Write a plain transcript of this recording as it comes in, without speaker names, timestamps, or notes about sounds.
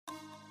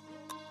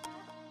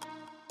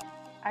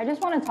I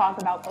just want to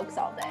talk about books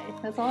all day.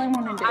 That's all I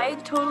want to do. I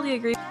totally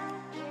agree.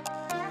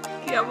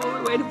 Yeah, I'm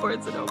on my way to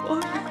Barnes & Noble.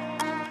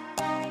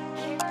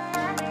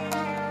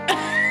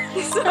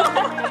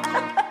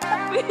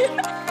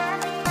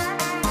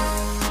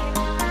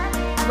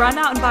 Run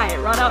out and buy it.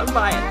 Run out and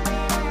buy it.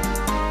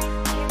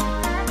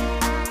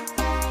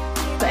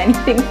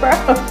 Anything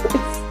Pros.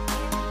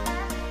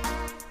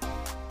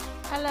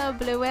 Hello,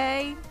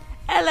 Bluey.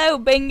 Hello,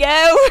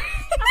 Bingo.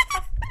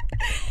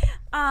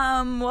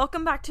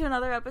 Welcome back to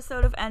another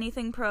episode of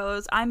Anything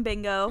Pros. I'm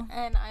Bingo.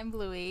 And I'm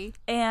Bluey.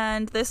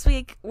 And this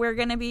week we're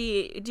going to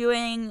be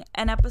doing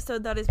an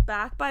episode that is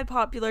back by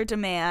popular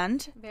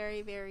demand.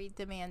 Very, very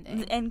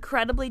demanding.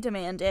 Incredibly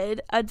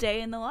demanded. A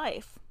Day in the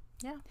Life.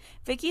 Yeah.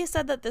 Vicky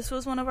said that this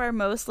was one of our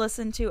most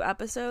listened to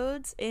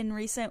episodes in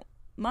recent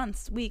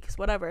months, weeks,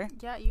 whatever.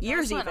 Yeah, you guys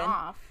years went even.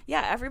 off.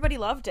 Yeah, everybody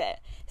loved it.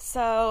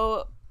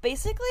 So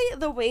basically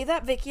the way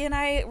that Vicky and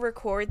I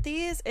record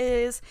these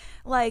is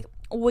like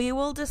we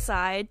will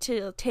decide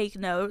to take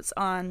notes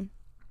on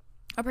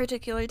a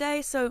particular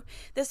day. So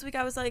this week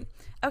I was like,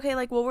 okay,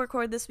 like we'll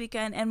record this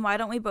weekend and why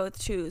don't we both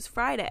choose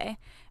Friday?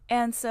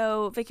 And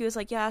so Vicky was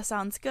like, yeah,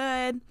 sounds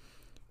good.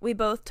 We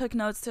both took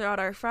notes throughout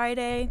our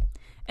Friday.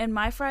 And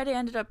my Friday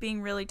ended up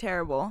being really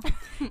terrible.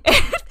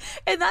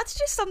 and that's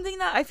just something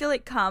that I feel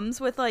like comes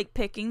with, like,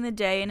 picking the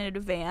day in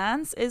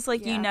advance. Is,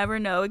 like, you never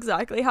know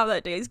exactly how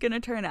that day is going to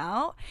turn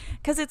out.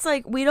 Because it's,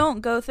 like, we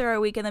don't go through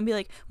our week and then be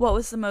like, what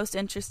was the most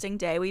interesting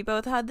day we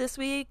both had this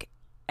week?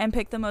 And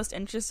pick the most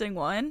interesting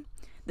one.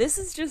 This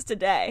is just a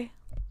day.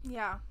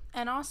 Yeah.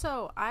 And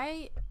also,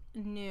 I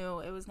knew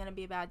it was going to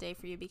be a bad day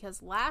for you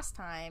because last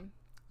time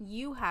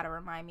you had to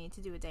remind me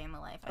to do a day in the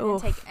life. I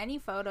didn't take any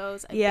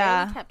photos. I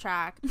barely kept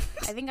track.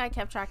 I think I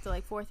kept track to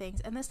like 4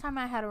 things. And this time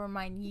I had to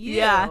remind you.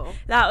 Yeah,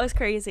 that was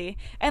crazy.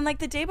 And like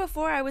the day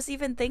before I was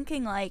even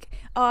thinking like,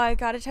 oh, I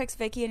gotta text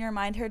Vicky and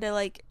remind her to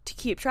like to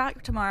keep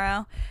track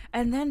tomorrow.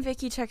 And then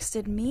Vicky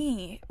texted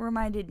me,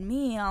 reminded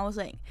me, and I was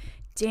like,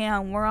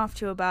 damn, we're off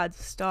to a bad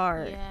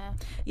start.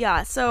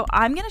 Yeah, so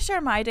I'm gonna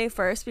share my day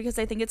first because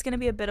I think it's gonna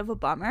be a bit of a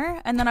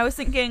bummer. And then I was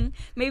thinking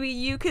maybe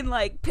you can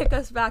like pick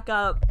us back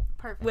up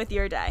with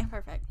your day.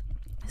 Perfect.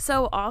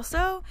 So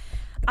also,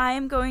 I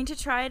am going to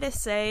try to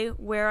say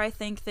where I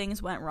think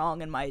things went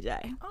wrong in my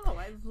day. Oh,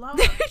 I love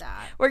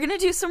that. We're going to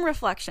do some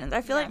reflections.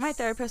 I feel like my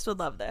therapist would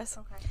love this.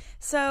 Okay.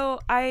 So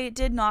I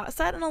did not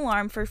set an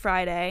alarm for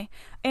Friday.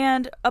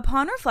 And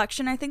upon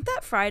reflection, I think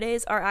that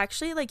Fridays are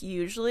actually like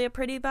usually a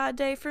pretty bad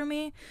day for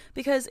me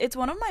because it's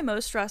one of my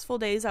most stressful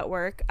days at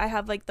work. I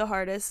have like the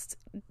hardest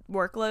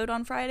workload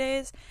on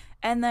Fridays.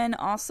 And then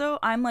also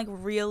I'm like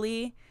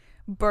really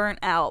burnt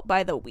out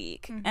by the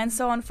week. Mm-hmm. And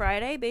so on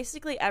Friday,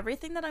 basically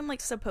everything that I'm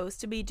like supposed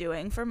to be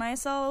doing for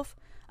myself,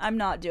 I'm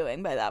not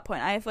doing by that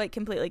point. I have like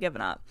completely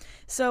given up.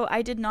 So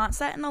I did not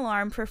set an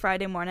alarm for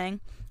Friday morning.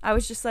 I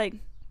was just like,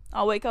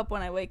 I'll wake up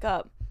when I wake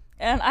up.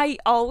 And I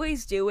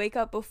always do wake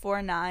up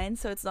before 9,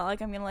 so it's not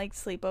like I'm gonna like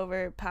sleep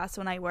over past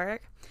when I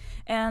work.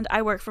 And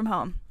I work from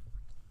home.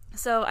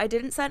 So I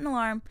didn't set an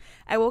alarm.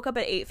 I woke up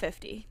at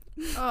 8:50.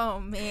 Oh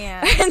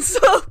man. And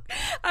so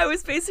I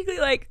was basically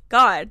like,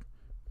 God,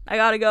 I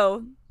gotta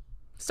go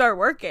start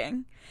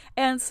working.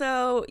 And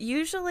so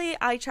usually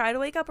I try to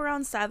wake up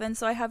around 7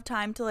 so I have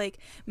time to like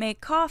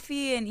make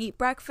coffee and eat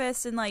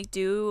breakfast and like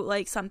do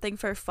like something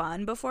for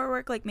fun before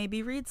work, like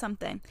maybe read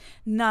something.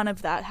 None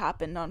of that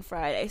happened on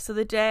Friday. So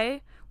the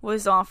day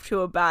was off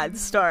to a bad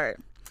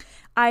start.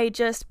 I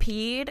just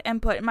peed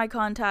and put in my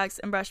contacts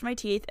and brushed my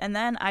teeth, and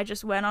then I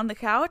just went on the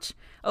couch,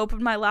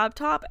 opened my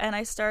laptop, and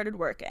I started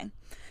working.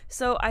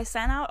 So I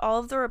sent out all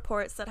of the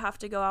reports that have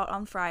to go out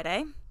on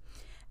Friday.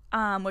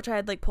 Which I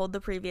had like pulled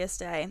the previous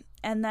day.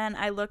 And then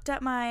I looked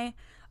at my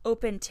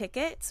open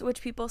tickets,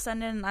 which people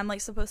send in, and I'm like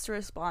supposed to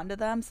respond to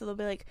them. So they'll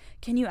be like,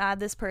 can you add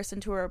this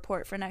person to a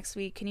report for next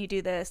week? Can you do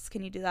this?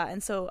 Can you do that?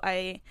 And so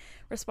I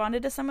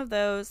responded to some of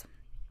those.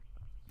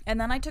 And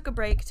then I took a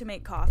break to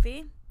make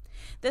coffee.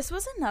 This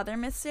was another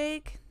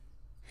mistake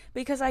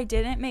because I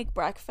didn't make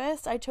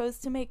breakfast. I chose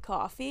to make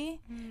coffee,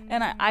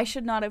 and I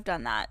should not have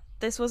done that.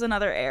 This was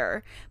another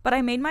error. But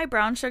I made my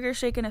brown sugar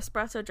shake and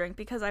espresso drink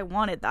because I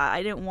wanted that.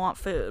 I didn't want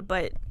food,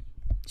 but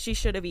she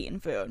should have eaten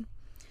food.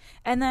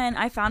 And then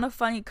I found a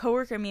funny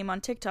coworker meme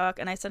on TikTok,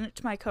 and I sent it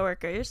to my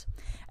coworkers.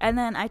 And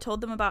then I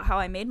told them about how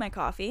I made my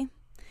coffee.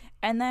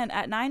 And then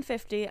at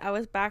 9:50, I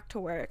was back to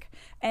work.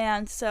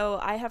 And so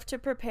I have to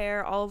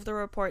prepare all of the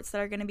reports that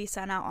are going to be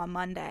sent out on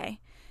Monday.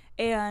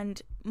 And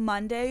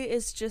Monday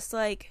is just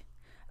like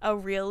a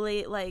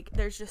really, like,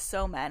 there's just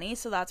so many.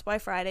 So that's why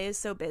Friday is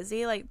so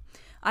busy. Like,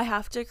 I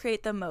have to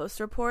create the most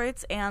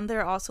reports, and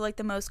they're also like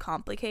the most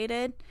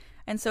complicated,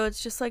 and so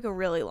it's just like a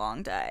really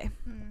long day.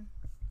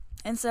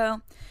 And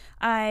so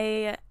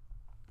I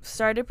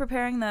started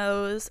preparing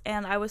those,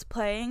 and I was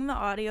playing the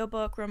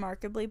audiobook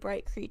Remarkably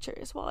Bright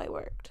Creatures while I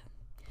worked.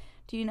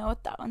 Do you know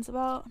what that one's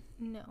about?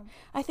 No.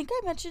 I think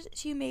I mentioned it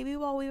to you maybe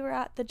while we were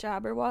at the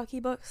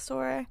Jabberwocky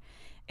bookstore.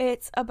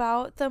 It's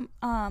about the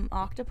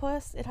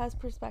octopus. It has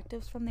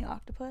perspectives from the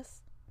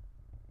octopus.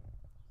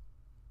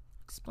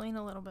 Explain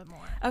a little bit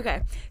more.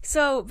 Okay.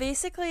 So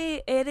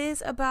basically it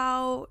is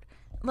about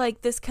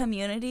like this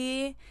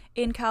community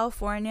in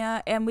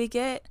California, and we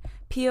get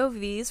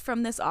POVs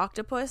from this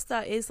octopus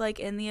that is like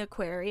in the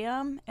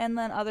aquarium, and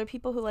then other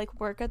people who like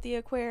work at the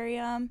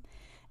aquarium.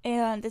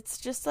 And it's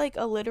just like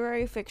a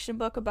literary fiction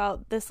book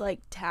about this like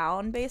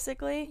town,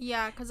 basically.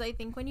 Yeah, because I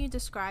think when you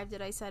described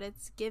it, I said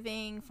it's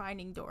giving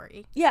Finding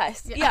Dory.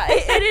 Yes, yeah,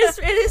 it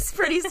is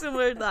pretty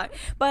similar to that.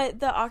 But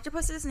the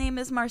octopus's name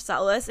is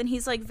Marcellus, and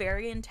he's like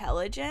very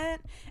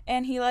intelligent,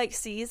 and he like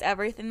sees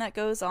everything that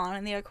goes on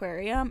in the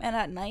aquarium. And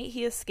at night,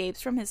 he escapes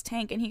from his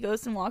tank, and he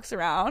goes and walks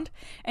around,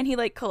 and he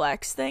like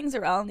collects things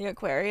around the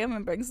aquarium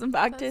and brings them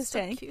back to his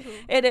tank. Cute.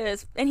 It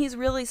is, and he's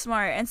really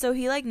smart, and so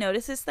he like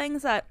notices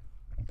things that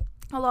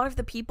a lot of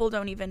the people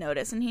don't even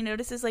notice, and he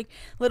notices like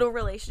little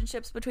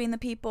relationships between the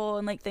people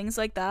and like things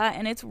like that,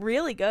 and it's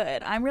really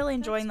good. I'm really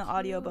enjoying the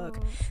audiobook.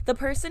 The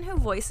person who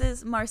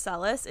voices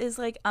Marcellus is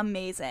like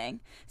amazing.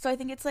 So I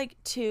think it's like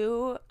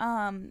two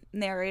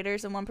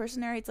narrators, and one person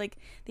narrates like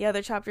the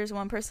other chapters and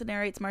one person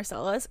narrates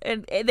Marcellus,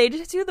 and they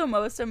just do the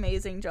most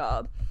amazing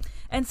job.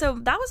 And so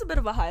that was a bit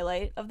of a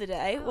highlight of the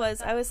day.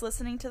 I was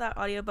listening to that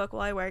audiobook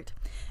while I worked,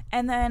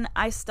 and then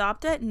I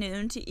stopped at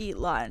noon to eat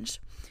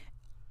lunch.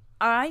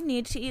 I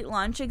need to eat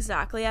lunch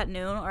exactly at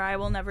noon, or I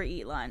will never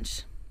eat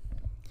lunch.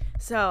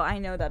 So I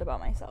know that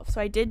about myself.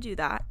 So I did do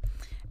that.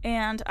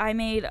 And I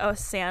made a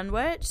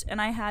sandwich,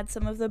 and I had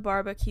some of the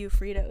barbecue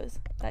Fritos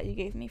that you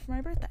gave me for my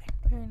birthday.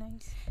 Very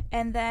nice.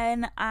 And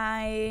then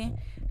I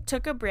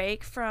took a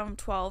break from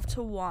 12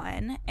 to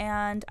 1,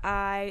 and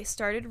I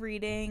started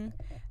reading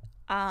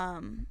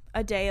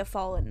A Day of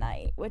Fallen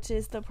Night, which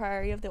is the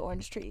Priory of the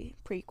Orange Tree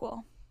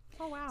prequel.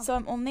 Oh, wow. So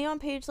I'm only on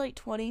page like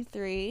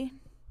 23.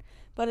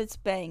 But it's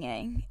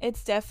banging.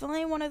 It's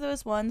definitely one of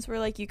those ones where,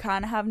 like, you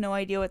kind of have no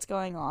idea what's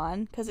going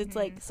on because it's,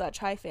 like, such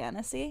high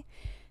fantasy.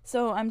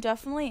 So I'm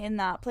definitely in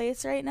that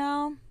place right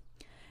now.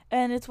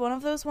 And it's one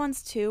of those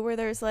ones, too, where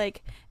there's,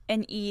 like,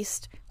 an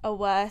east, a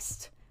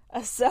west,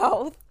 a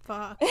south.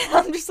 Fuck. And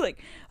I'm just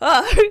like,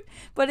 ugh.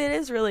 But it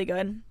is really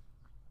good.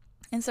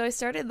 And so I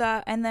started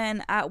that. And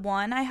then at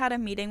 1, I had a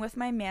meeting with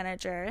my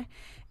manager.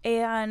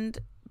 And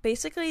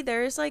basically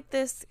there's, like,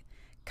 this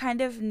kind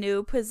of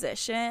new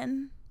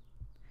position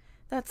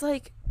that's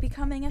like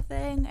becoming a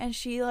thing, and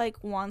she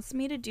like wants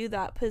me to do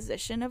that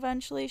position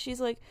eventually. She's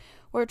like,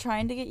 we're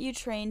trying to get you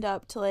trained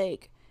up to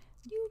like,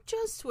 you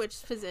just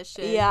switched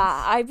positions.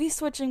 Yeah, I'd be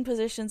switching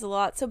positions a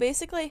lot. So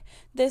basically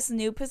this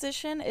new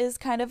position is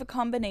kind of a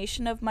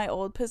combination of my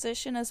old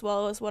position as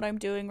well as what I'm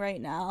doing right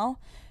now.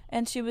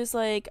 And she was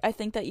like, I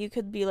think that you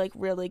could be like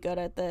really good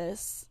at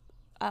this,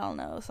 I don't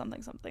know,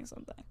 something.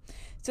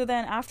 So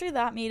then after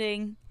that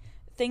meeting,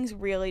 things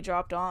really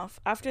dropped off.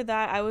 After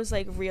that, I was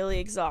like really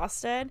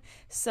exhausted,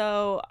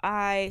 so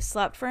I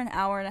slept for an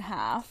hour and a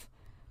half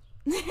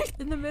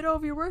in the middle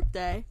of your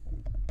workday.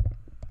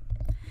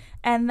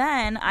 And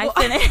then I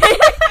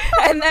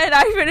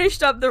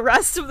finished up the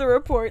rest of the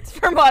reports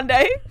for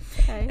Monday.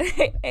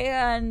 Okay.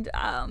 And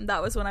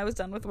that was when I was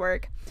done with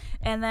work.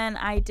 And then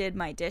I did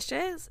my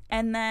dishes,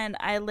 and then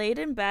I laid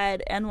in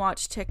bed and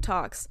watched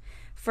TikToks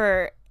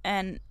for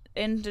an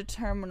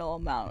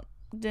indeterminable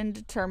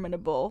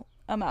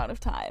amount of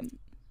time.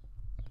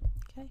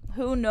 Okay.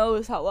 Who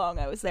knows how long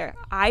I was there?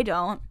 I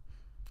don't.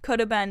 Could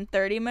have been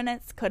 30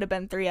 minutes, could have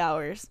been 3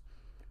 hours.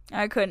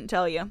 I couldn't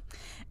tell you.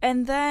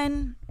 And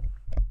then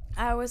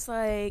I was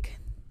like,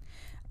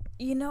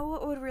 you know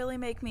what would really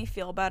make me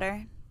feel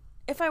better?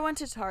 If I went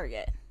to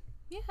Target.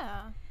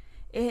 Yeah.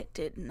 It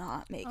did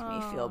not make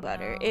me feel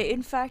better. No. It,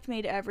 in fact,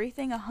 made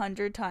everything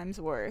 100 times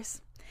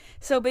worse.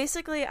 So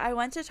basically, I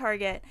went to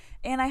Target,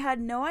 and I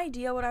had no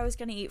idea what I was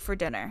going to eat for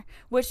dinner,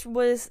 which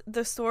was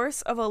the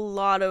source of a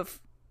lot of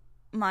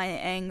my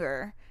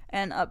anger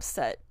and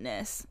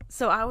upsetness.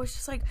 So I was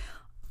just like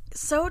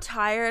so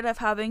tired of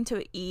having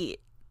to eat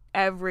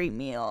every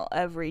meal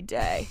every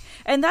day.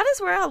 And that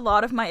is where a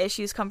lot of my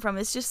issues come from.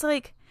 It's just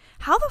like,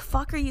 how the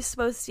fuck are you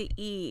supposed to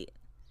eat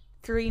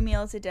 3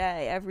 meals a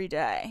day every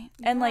day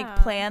and like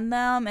plan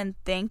them and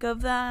think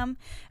of them?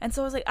 And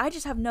so I was like, I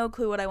just have no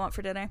clue what I want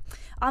for dinner.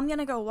 I'm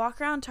gonna go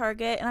walk around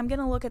Target, and I'm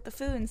gonna look at the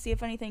food and see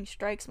if anything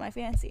strikes my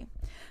fancy.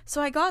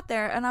 So I got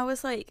there, and I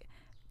was like,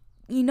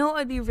 you know what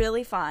would be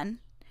really fun?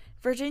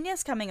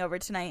 Virginia's coming over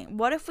tonight.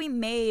 What if we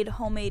made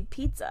homemade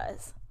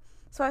pizzas?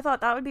 So I thought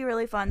that would be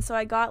really fun. So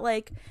I got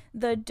like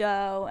the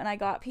dough, and I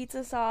got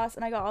pizza sauce,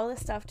 and I got all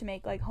this stuff to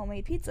make like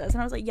homemade pizzas. And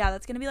I was like, yeah,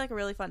 that's gonna be like a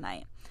really fun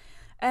night.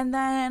 And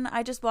then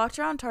I just walked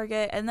around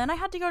Target, and then I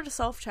had to go to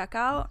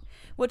self-checkout,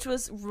 which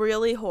was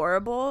really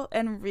horrible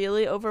and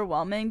really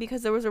overwhelming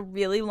because there was a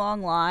really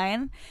long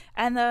line.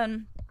 And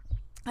then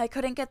I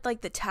couldn't get like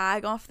the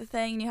tag off the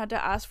thing, and you had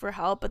to ask for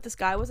help, but this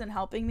guy wasn't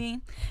helping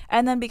me.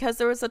 And then because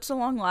there was such a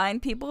long line,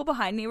 people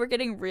behind me were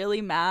getting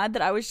really mad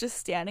that I was just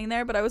standing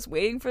there, but I was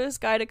waiting for this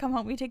guy to come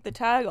help me take the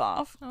tag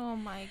off. Oh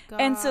my god.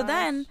 And so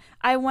then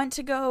I went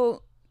to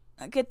go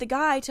get the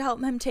guy to help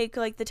him take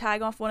like the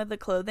tag off one of the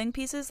clothing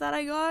pieces that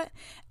I got.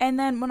 And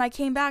then when I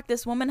came back,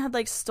 this woman had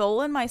like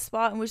stolen my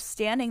spot and was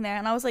standing there,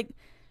 and I was like,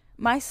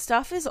 my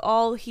stuff is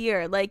all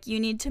here. Like, you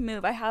need to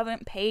move. I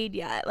haven't paid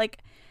yet. Like,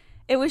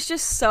 it was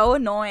just so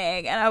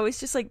annoying. And I was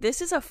just like,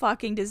 this is a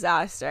fucking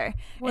disaster.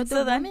 What did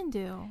the woman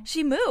do?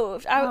 She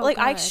moved.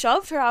 I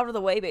shoved her out of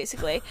the way,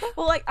 basically.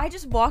 Well, like, I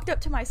just walked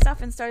up to my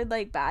stuff and started,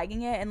 like,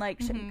 bagging it and, like,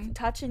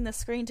 touching the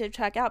screen to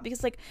check out.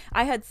 Because, like,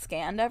 I had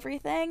scanned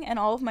everything and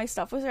all of my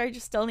stuff was there. I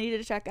just still needed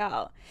to check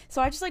out.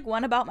 So I just, like,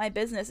 went about my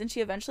business. And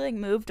she eventually, like,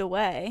 moved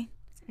away.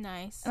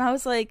 Nice. And I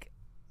was like,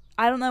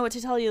 I don't know what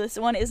to tell you. This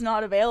one is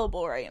not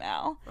available right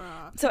now.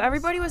 So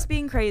everybody was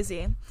being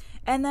crazy.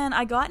 And then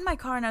I got in my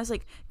car and I was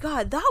like,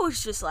 God, that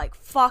was just like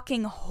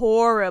fucking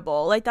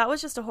horrible. Like, that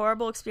was just a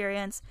horrible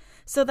experience.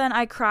 So then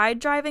I cried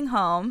driving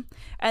home.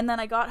 And then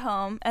I got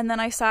home. And then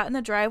I sat in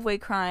the driveway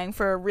crying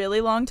for a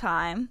really long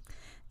time.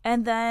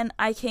 And then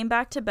I came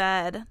back to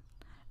bed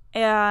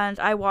and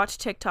I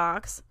watched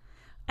TikToks.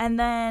 And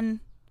then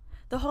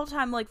the whole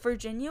time, like,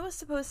 Virginia was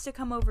supposed to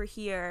come over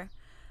here.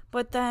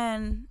 But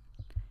then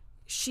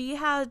she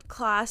had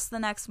class the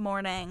next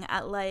morning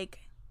at like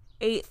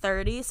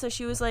 8:30, so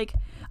she was like,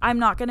 I'm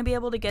not going to be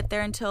able to get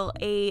there until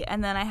 8,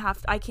 and then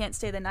I can't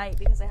stay the night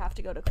because I have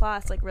to go to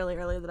class like really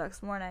early the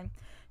next morning.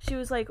 She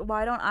was like,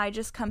 why don't I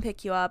just come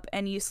pick you up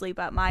and you sleep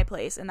at my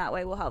place, and that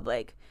way we'll have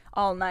like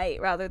all night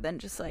rather than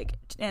just like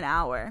an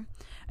hour.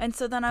 And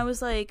so then I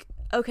was like,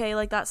 okay,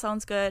 like that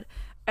sounds good.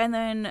 And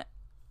then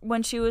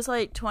when she was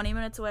like 20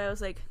 minutes away, I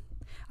was like,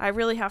 I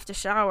really have to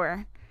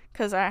shower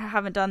because I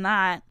haven't done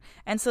that.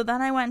 And so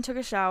then I went and took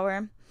a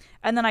shower.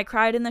 And then I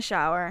cried in the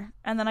shower.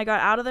 And then I got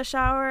out of the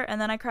shower. And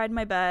then I cried in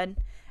my bed.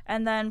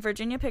 And then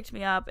Virginia picked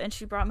me up. And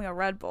she brought me a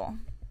Red Bull.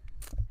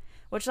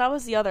 Which that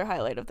was the other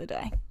highlight of the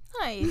day.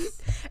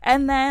 Nice.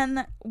 And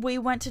then we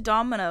went to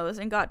Domino's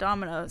and got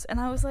Domino's. And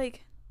I was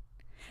like,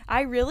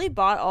 I really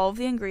bought all of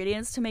the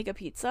ingredients to make a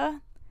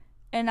pizza.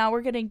 And now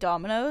we're getting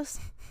Domino's.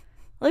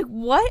 Like,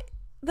 what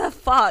the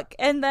fuck?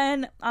 And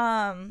then,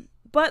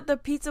 but the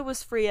pizza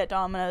was free at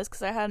Domino's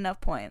because I had enough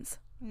points.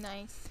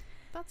 Nice.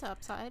 That's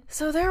upside.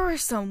 So there were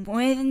some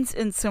wins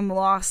and some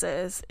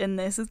losses in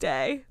this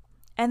day.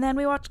 And then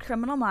we watched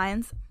Criminal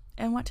Minds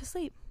and went to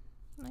sleep.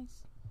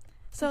 Nice.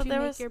 So Did you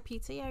make your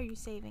pizza yet, or are you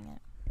saving it?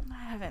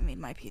 I haven't made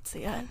my pizza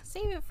yet.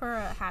 Save it for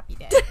a happy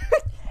day.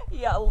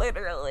 Yeah,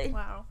 literally.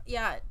 Wow.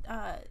 Yeah,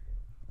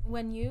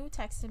 when you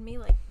texted me,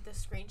 like, the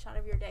screenshot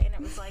of your day, and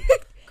it was like,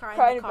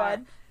 cry in the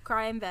car,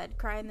 cry in bed,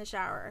 cry in the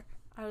shower,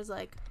 I was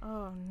like,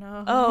 oh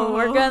no. Oh,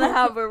 we're gonna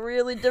have a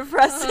really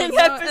depressing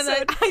episode.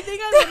 And I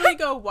think I literally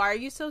go, why are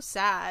you so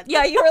sad?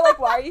 Yeah, you were like,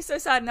 why are you so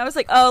sad? And I was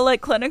like, oh, like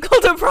clinical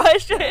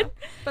depression. Yeah.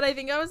 But I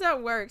think I was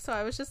at work, so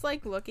I was just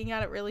like looking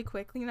at it really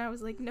quickly, and I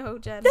was like, no,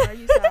 Jen, why are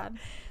you sad?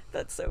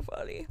 That's so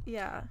funny.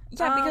 Yeah.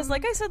 Yeah, because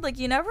like I said, like,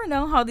 you never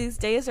know how these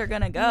days are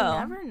gonna go.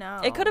 You never know.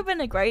 It could have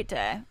been a great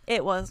day.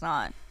 It was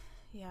not.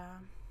 Yeah.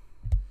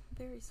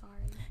 Very sorry.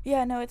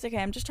 Yeah, no, it's okay.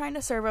 I'm just trying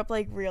to serve up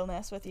like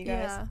realness with you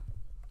guys. Yeah.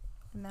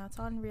 And that's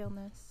on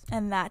realness.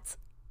 And that's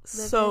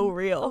Living so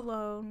real.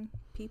 Alone.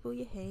 People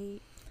you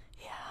hate.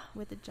 Yeah.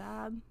 With a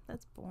job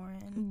that's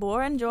boring.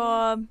 Boring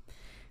job.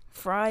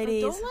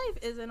 Fridays. Adult life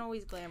isn't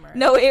always glamorous.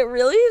 No, it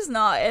really is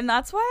not. And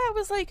that's why I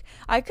was like,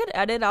 I could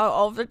edit out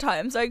all the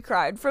times I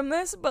cried from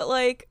this, but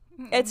like,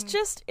 it's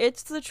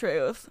the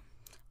truth.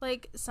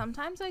 Like,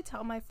 sometimes I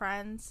tell my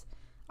friends,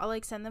 I'll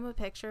like send them a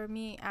picture of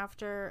me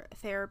after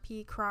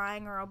therapy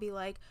crying, or I'll be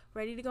like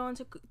ready to go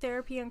into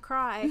therapy and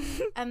cry.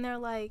 And they're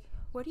like,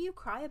 what do you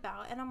cry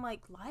about? And I'm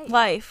like,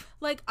 life.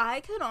 Like, I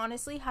could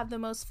honestly have the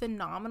most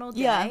phenomenal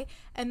day,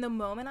 and the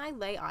moment I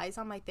lay eyes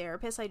on my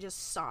therapist, I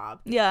just sob.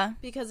 Yeah.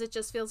 Because it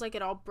just feels like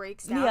it all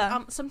breaks down.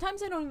 Yeah.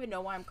 Sometimes I don't even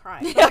know why I'm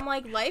crying. But I'm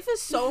like, life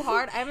is so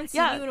hard. I haven't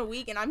seen you in a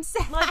week, and I'm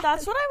sad. Like,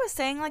 that's what I was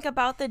saying, like,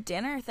 about the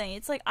dinner thing.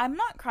 It's like, I'm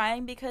not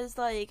crying because,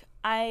 like,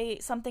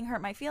 something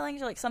hurt my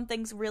feelings, or like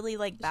something's really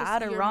like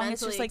bad or wrong.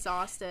 It's just like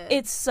exhausted.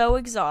 It's so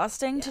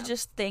exhausting to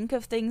just think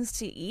of things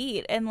to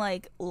eat, and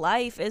like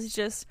life is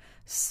just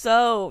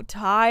so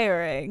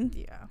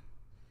tiring.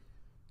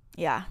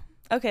 Yeah.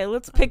 Okay,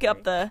 let's pick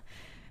up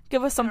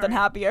give us something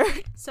happier.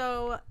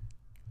 So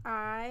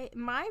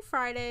my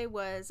Friday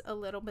was a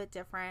little bit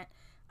different.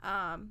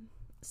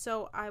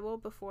 So I will,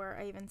 before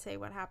I even say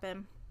what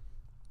happened,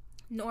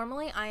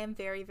 normally I am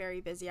very,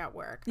 very busy at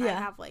work. I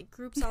have like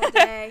groups all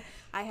day.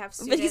 I have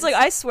students. But he's like,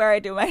 I swear I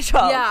do my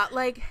job. Yeah,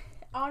 like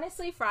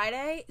honestly,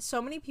 Friday,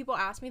 so many people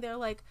ask me, they're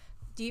like,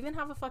 do you even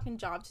have a fucking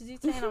job to do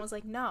today? And I was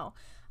like, no.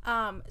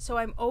 So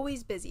I'm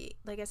always busy.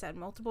 Like I said,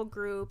 multiple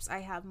groups. I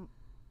have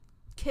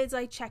kids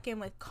I check in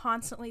with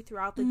constantly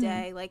throughout the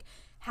day. Like,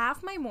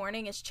 half my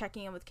morning is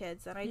checking in with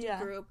kids. Then I do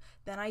group.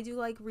 Then I do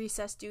like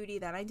recess duty.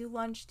 Then I do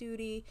lunch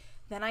duty.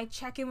 Then I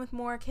check in with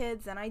more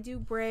kids. Then I do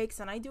breaks.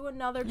 Then I do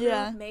another group.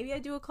 Yeah. Maybe I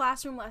do a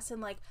classroom lesson.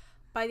 Like,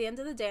 by the end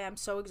of the day, I'm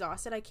so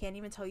exhausted. I can't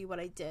even tell you what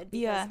I did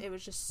because it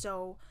was just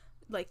so,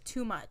 like,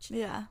 too much.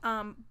 Yeah.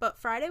 But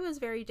Friday was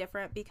very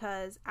different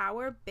because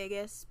our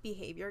biggest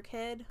behavior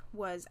kid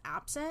was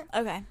absent.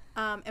 Okay.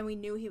 And we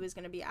knew he was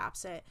going to be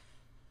absent.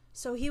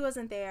 So he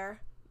wasn't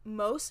there.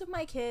 Most of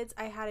my kids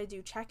I had to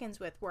do check-ins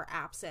with were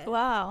absent.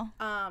 Wow.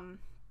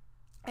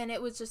 And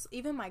it was just,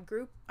 even my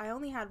group, I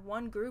only had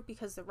one group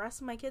because the rest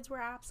of my kids were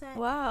absent.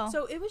 Wow.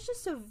 So it was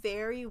just a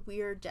very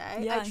weird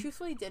day. Yeah. I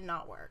truthfully did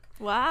not work.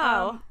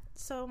 Wow.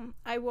 So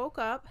I woke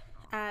up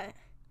at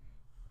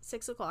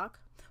 6 o'clock.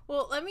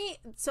 Well,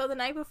 so the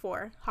night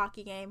before,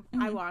 hockey game,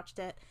 I watched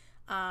it.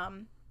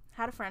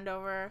 Had a friend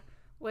over,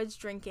 was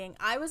drinking.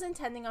 I was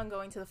intending on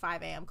going to the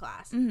 5 a.m.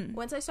 class.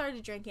 Once I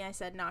started drinking, I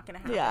said, not going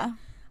to happen.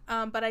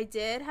 Yeah. But I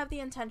did have the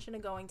intention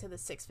of going to the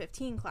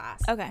 6:15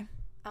 class. Okay.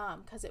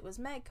 Because it was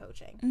Meg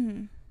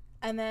coaching.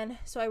 And then,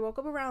 so I woke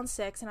up around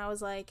 6, and I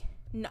was like,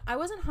 no, I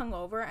wasn't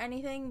hungover or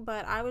anything,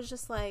 but I was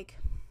just like,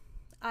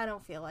 I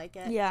don't feel like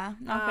it. Yeah,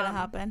 not gonna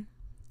happen.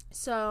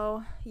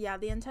 So, yeah,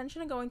 the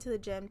intention of going to the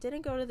gym,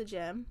 didn't go to the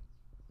gym.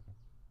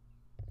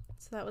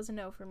 So that was a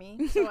no for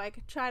me. So I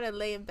could try to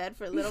lay in bed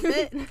for a little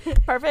bit.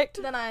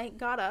 Perfect. Then I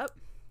got up.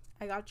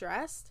 I got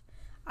dressed.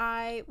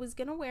 I was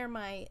going to wear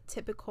my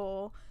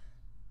typical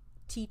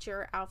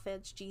teacher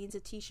outfits, jeans, a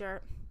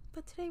t-shirt.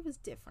 But today was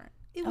different.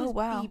 It was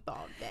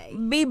B-ball day.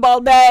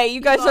 B-ball day.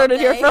 You guys heard it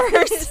here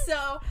first.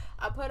 So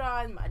I put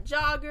on my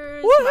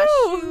joggers, Woo-hoo!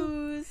 my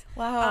shoes.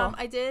 Wow.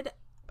 I did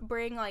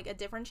bring, like, a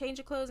different change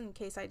of clothes in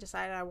case I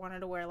decided I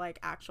wanted to wear, like,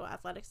 actual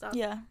athletic stuff.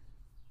 Yeah.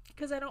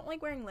 Because I don't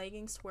like wearing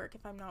leggings to work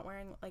if I'm not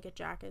wearing, like, a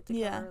jacket to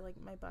cover, like,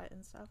 my butt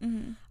and stuff.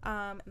 And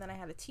then I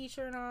had a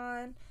t-shirt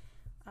on.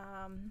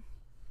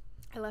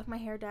 I left my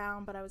hair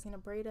down, but I was going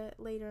to braid it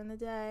later in the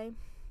day.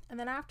 And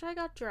then after I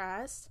got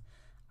dressed,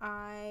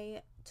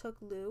 I took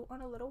Lou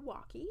on a little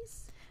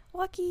walkies.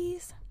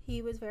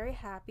 He was very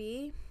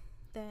happy.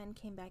 Then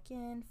came back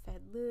in,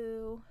 fed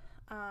Lou.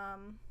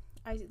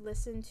 I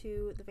listened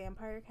to the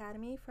Vampire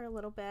Academy for a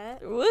little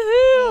bit.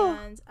 Woohoo!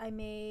 And I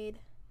made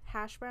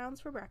hash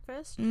browns for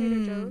breakfast.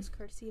 Trader Joe's,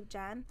 courtesy of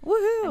Jen.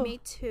 Woohoo! I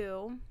made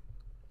 2.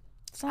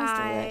 Sounds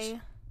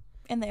delish.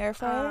 In the air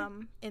fryer?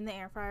 In the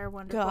air fryer,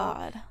 wonderful.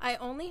 God. I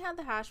only had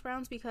the hash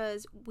browns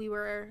because we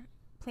were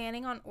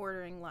planning on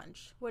ordering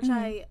lunch, which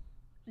I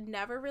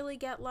never really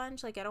get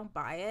lunch. Like, I don't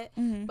buy it.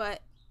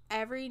 But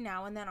every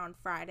now and then on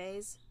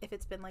Fridays, if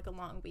it's been, like, a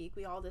long week,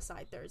 we all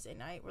decide Thursday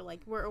night. We're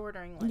like, we're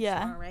ordering lunch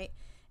tomorrow, right?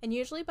 And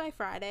usually by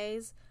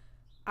Fridays,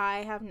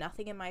 I have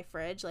nothing in my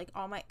fridge. Like,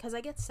 because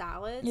I get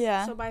salads.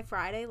 Yeah. So by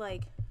Friday,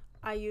 like,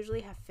 I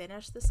usually have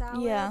finished the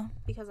salad. Yeah.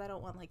 Because I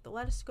don't want, like, the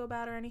lettuce to go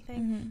bad or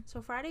anything.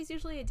 So Friday's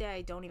usually a day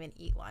I don't even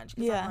eat lunch.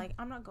 Because I'm like,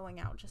 I'm not going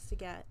out just to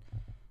get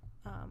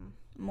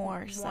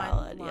more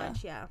salad.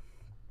 Lunch, yeah.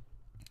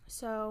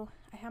 So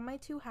I had my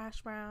 2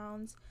 hash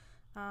browns.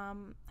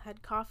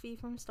 Had coffee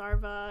from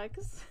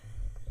Starbucks.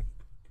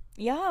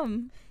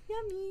 Yummy.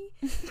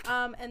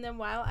 And then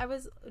while I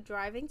was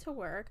driving to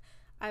work,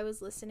 I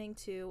was listening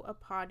to a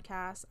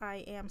podcast. I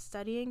am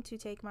studying to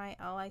take my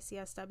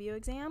LICSW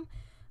exam.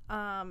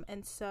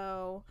 And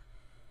so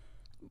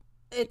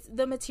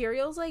the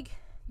material's, like,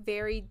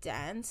 very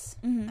dense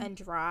and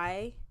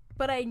dry,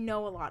 but I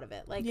know a lot of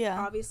it. Like,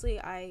 obviously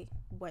I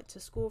went to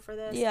school for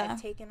this.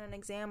 I've taken an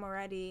exam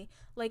already.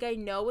 Like, I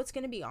know what's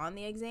going to be on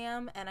the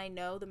exam, and I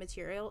know the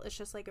material. It's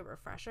just like a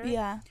refresher.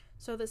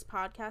 So this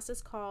podcast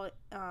is called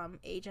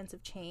Agents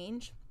of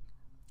Change,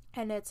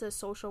 and it's a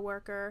social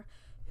worker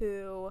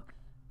who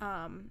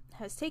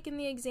has taken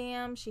the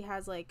exam. She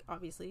has, like,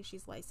 obviously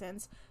she's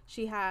licensed.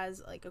 She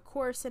has, like, a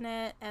course in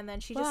it, and then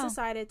she just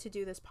decided to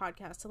do this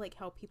podcast to, like,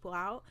 help people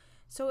out.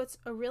 So it's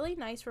a really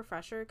nice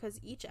refresher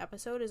because each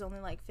episode is only,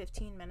 like,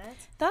 15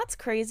 minutes. That's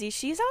crazy.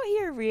 She's out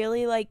here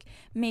really, like,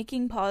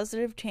 making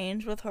positive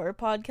change with her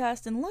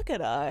podcast, and look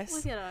at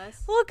us.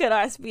 Look at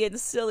us being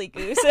silly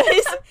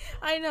gooses.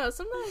 I know.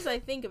 Sometimes I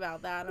think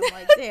about that. I'm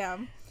like,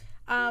 damn.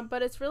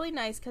 But it's really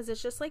nice because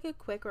it's just, like, a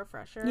quick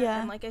refresher.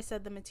 And like I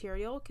said, the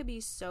material could be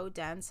so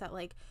dense that,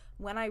 like,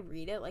 when I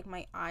read it, like,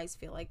 my eyes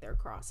feel like they're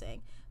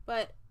crossing.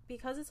 But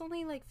because it's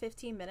only, like,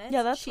 15 minutes,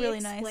 that's really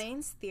nice. She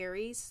explains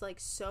theories, like,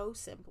 so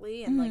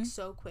simply and like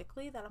so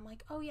quickly that I'm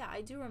like, oh yeah,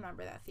 I do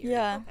remember that theory.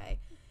 Okay.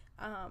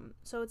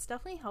 So it's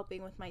definitely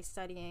helping with my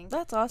studying.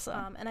 That's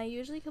awesome. And I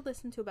usually could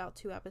listen to about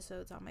 2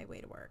 episodes on my way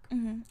to work.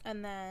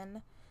 And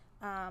then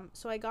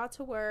so I got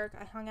to work.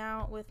 I hung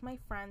out with my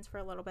friends for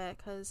a little bit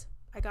because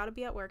I got to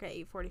be at work at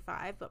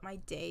 8:45, but my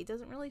day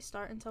doesn't really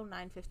start until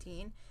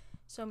 9:15.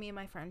 So me and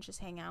my friends just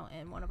hang out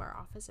in one of our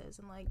offices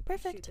and, like,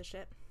 shoot the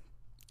shit.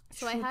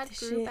 So I had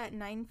group at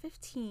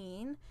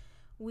 9:15.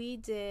 We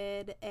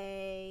did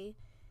a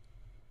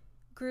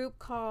group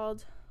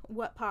called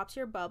What Pops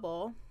Your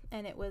Bubble,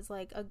 and it was,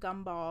 like, a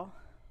gumball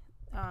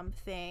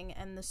thing.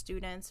 And the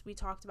students, we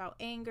talked about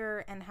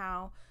anger and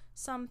how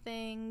some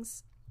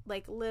things,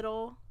 like,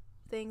 little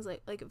things,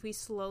 like if we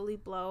slowly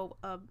blow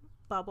a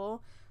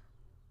bubble,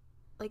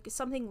 like,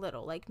 something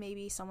little, like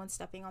maybe someone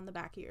stepping on the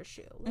back of your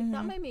shoe, like,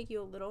 that might make you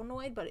a little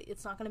annoyed, but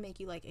it's not going to make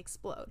you, like,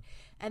 explode.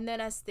 And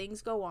then as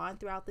things go on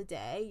throughout the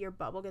day, your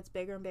bubble gets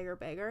bigger and bigger and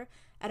bigger,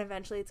 and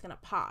eventually it's going to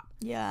pop.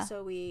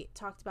 So we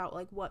talked about,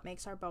 like, what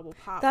makes our bubble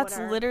pop. That's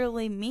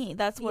literally me.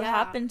 That's what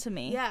happened to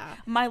me.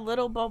 My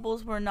little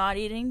bubbles were not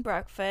eating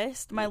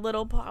breakfast. My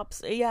little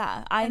pops.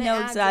 I know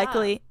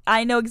exactly.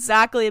 I know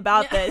exactly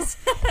about this.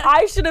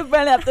 I should have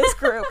been at this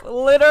group.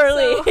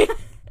 Literally.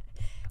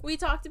 We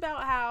talked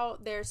about how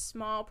there's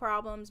small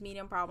problems,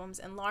 medium problems,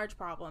 and large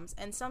problems.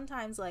 And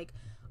sometimes, like,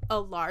 a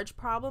large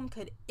problem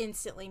could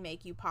instantly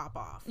make you pop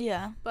off.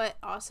 Yeah. But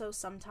also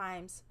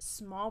sometimes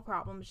small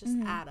problems just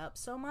add up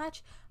so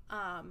much.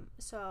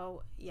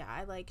 So, yeah,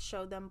 I, like,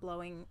 showed them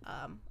blowing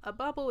a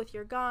bubble with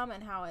your gum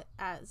and how it,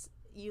 as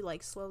you,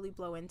 like, slowly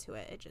blow into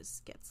it, it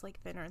just gets, like,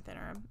 thinner and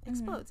thinner and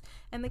explodes.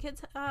 And the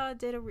kids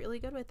did a really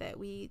good with it.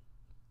 We,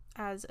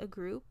 as a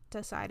group,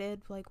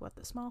 decided, like, what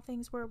the small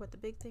things were, what the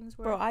big things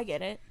were. Bro, I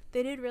get it.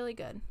 They did really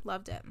good.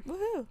 Loved it.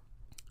 Woohoo.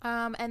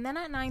 And then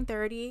at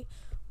 9:30,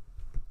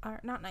 or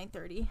not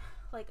 9:30,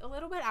 like, a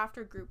little bit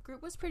after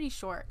group was pretty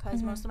short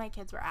because most of my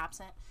kids were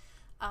absent.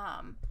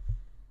 How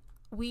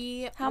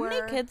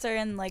many kids are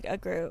in, like, a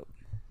group?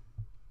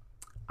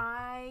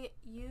 I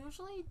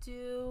usually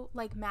do,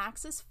 like,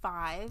 max is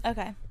 5.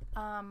 Okay.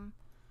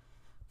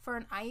 For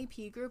an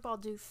IEP group, I'll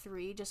do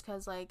 3 just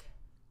because, like,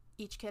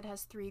 each kid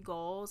has 3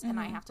 goals and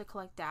I have to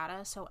collect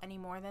data. So any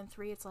more than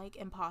 3, it's, like,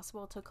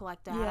 impossible to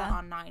collect data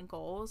on 9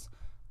 goals.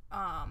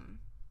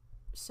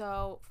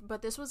 So,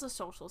 but this was a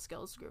social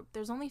skills group.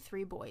 There's only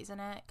 3 boys in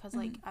it because,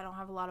 like, I don't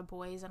have a lot of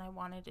boys and I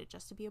wanted it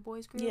just to be a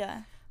boys group.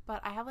 Yeah. But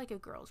I have, like, a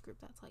girls group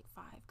that's, like,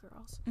 5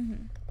 girls.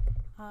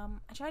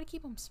 I try to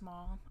keep them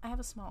small. I have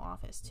a small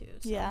office, too.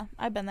 So. Yeah,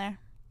 I've been there.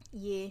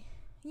 Yeah,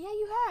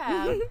 you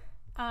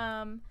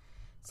have.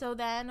 So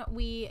then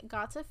we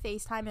got to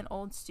FaceTime an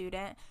old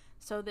student.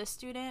 So this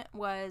student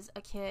was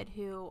a kid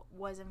who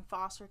was in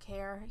foster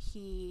care.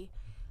 He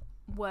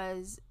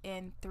was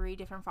in 3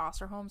 different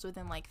foster homes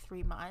within, like,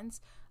 3 months.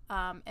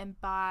 And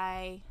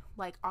by,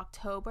 like,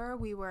 October,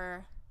 we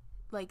were,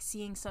 like,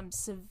 seeing some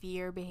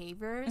severe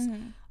behaviors.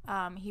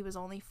 He was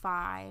only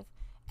 5.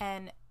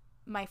 And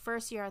my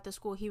first year at the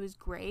school, he was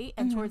great.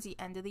 And towards the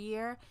end of the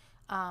year,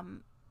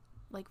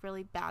 like,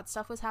 really bad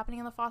stuff was happening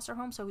in the foster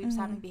home. So he was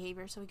having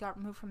behavior. So he got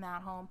removed from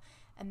that home.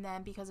 And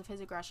then because of his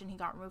aggression, he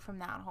got removed from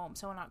that home.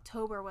 So in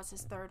October was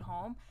his 3rd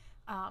home.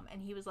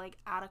 And he was, like,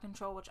 out of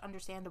control, which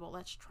understandable.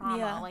 That's trauma.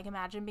 Yeah. Like,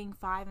 imagine being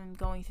 5 and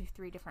going through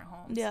 3 different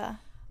homes. Yeah.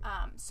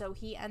 So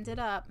he ended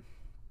up,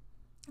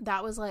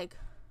 that was, like,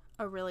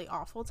 a really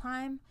awful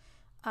time.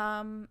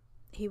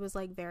 He was,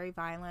 like, very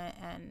violent,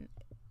 and,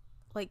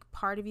 like,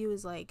 part of you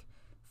is, like,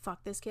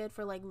 fuck this kid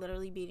for, like,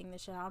 literally beating the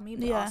shit out of me,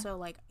 but also,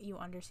 like, you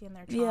understand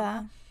their trauma.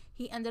 Yeah.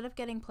 He ended up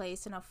getting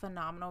placed in a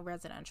phenomenal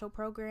residential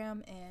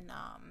program in,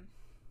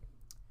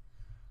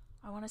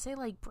 I want to say,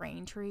 like,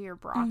 Braintree or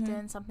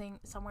Brockton,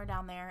 somewhere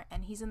down there,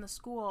 and he's in the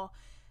school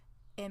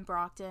in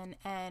Brockton,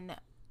 and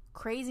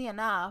crazy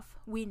enough,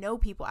 we know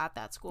people at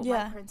that school.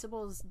 My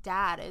principal's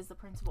dad is the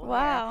principal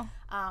there.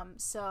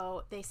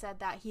 So they said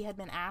that he had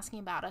been asking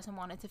about us and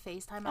wanted to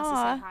FaceTime us to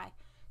say hi.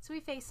 So we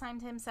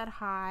FaceTimed him, said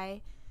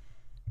hi,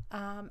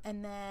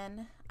 and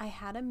then I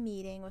had a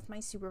meeting with my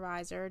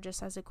supervisor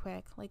just as a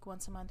quick, like,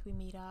 once a month we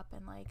meet up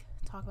and, like,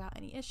 talk about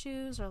any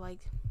issues or,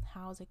 like,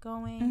 how's it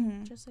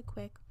going, just a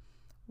quick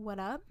what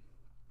up.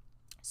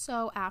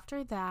 So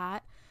after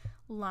that,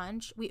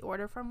 lunch, we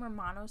ordered from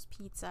Romano's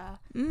Pizza.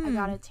 I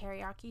got a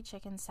teriyaki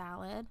chicken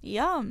salad.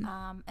 Yum.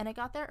 And I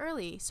got there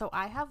early. So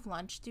I have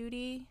lunch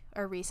duty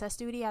or recess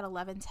duty at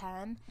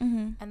 11:10,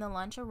 and the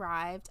lunch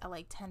arrived at,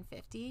 like,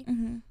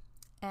 10:50.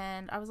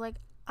 And I was like,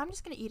 I'm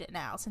just gonna eat it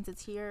now since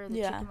it's here.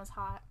 The chicken was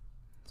hot.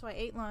 So I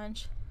ate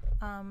lunch.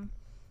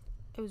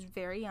 It was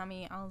very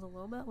yummy. I was a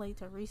little bit late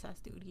to recess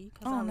duty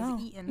because I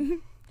was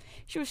eating.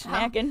 She was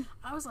snacking.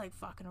 I was, like,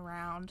 fucking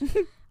around.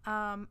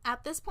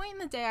 At this point in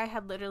the day, I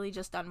had literally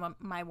just done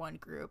my one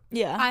group.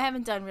 Yeah. I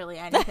haven't done really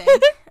anything.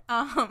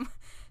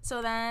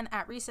 So then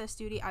at recess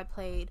duty, I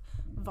played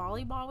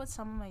volleyball with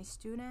some of my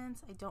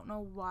students. I don't know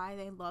why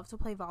they love to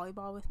play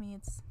volleyball with me.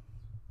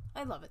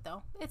 I love it,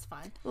 though. It's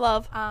fun.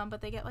 Love.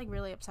 But they get, like,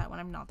 really upset when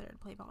I'm not there to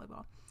play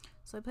volleyball.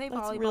 So I played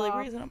volleyball. That's really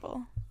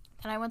reasonable.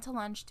 And I went to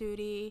lunch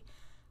duty.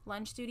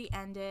 Lunch duty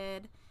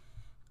ended.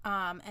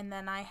 And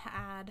then I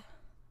had,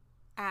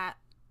 at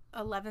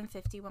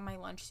 11:50 when my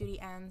lunch duty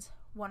ends,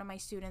 one of my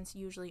students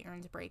usually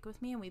earns a break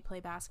with me, and we play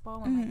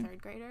basketball, one of my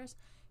 3rd graders.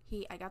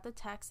 I got the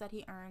text that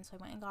he earned, so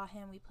I went and got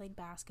him. We played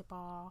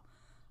basketball.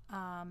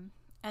 And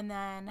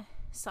then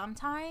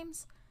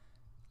sometimes,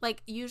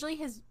 like, usually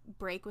his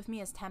break with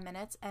me is 10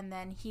 minutes, and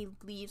then he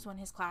leaves when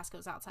his class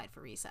goes outside for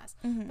recess.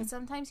 But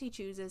sometimes he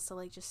chooses to,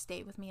 like, just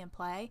stay with me and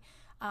play,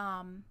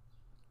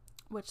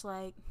 which,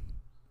 like,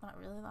 not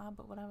really loud,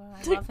 but whatever.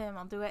 I love him.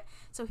 I'll do it.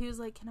 So he was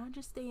like, can I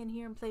just stay in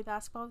here and play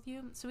basketball with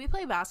you? So we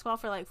play basketball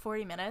for, like,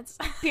 40 minutes.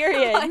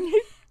 Period.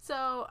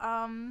 So,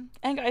 and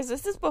guys,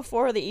 this is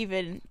before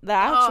the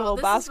actual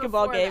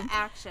basketball game. The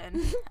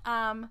action.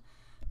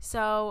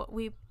 So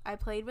I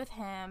played with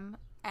him,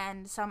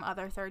 and some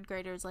other 3rd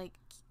graders, like,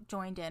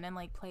 joined in and,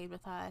 like, played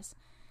with us.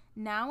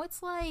 Now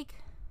it's, like,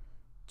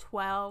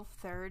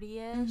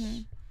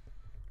 12:30ish.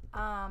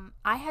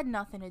 I had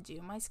nothing to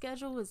do. My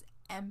schedule was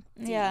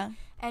empty. Yeah.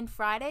 And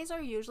Fridays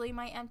are usually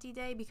my empty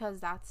day because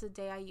that's the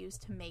day I use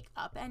to make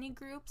up any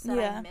groups that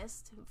I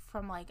missed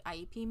from, like,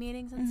 IEP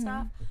meetings and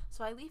stuff.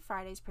 So I leave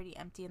Fridays pretty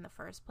empty in the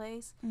first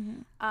place.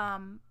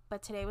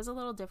 But today was a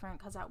little different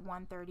because at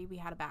 1:30 we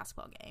had a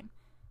basketball game.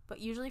 But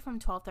usually from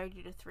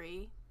 12:30 to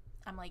 3,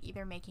 I'm like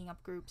either making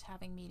up groups,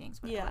 having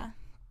meetings, whatever. Yeah.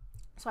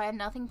 So I had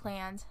nothing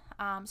planned.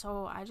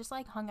 So I just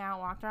like hung out,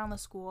 walked around the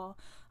school.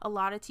 A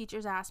lot of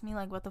teachers asked me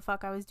like what the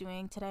fuck I was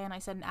doing today, and I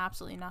said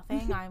absolutely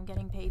nothing. I'm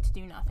getting paid to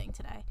do nothing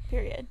today.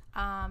 Period.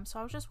 So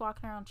I was just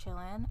walking around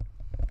chilling.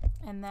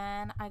 And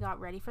then I got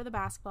ready for the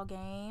basketball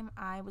game.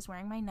 I was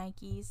wearing my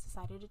Nikes,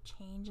 decided to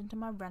change into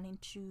my running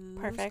shoes.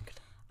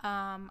 Perfect.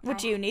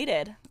 Which you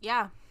needed.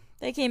 Yeah.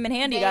 They came in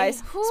handy,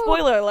 guys.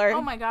 Spoiler alert.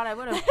 Oh my god, I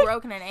would have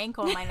broken an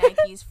ankle in my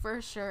Nikes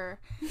for sure.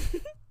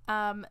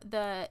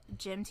 The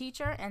gym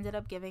teacher ended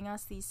up giving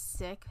us these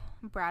sick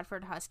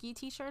Bradford Husky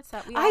t-shirts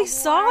that we all wore.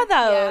 saw those.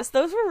 Yeah.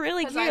 Those were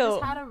really cute. I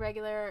just had a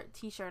regular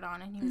t-shirt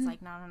on, and he was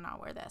like, no,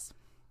 wear this.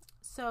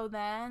 So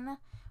then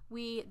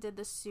we did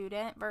the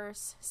student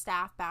versus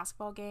staff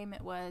basketball game.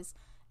 It was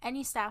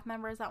any staff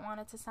members that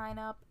wanted to sign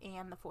up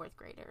and the 4th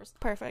graders.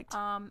 Perfect.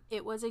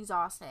 It was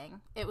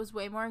exhausting. It was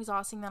way more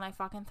exhausting than I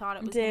fucking thought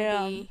it was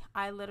gonna be.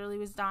 I literally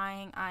was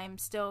dying. I'm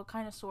still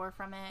kind of sore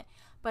from it,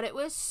 but it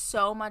was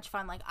so much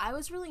fun. Like, I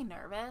was really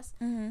nervous,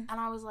 and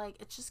I was like,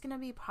 it's just gonna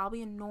be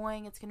probably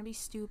annoying, it's gonna be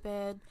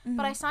stupid,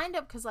 but I signed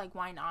up because, like,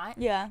 why not?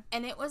 Yeah.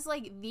 And it was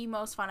like the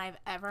most fun I've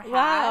ever had.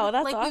 Wow,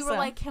 that's like awesome. We were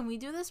like, can we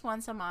do this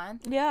once a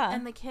month? Yeah.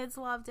 And the kids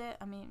loved it.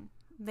 I mean,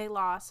 they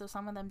lost, so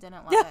some of them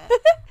didn't love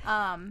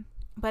it.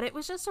 But it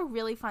was just a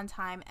really fun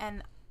time,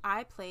 and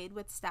I played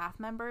with staff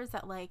members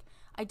that, like,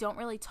 I don't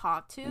really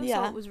talk to,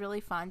 so it was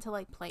really fun to,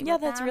 like, play with them. Yeah,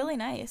 that's really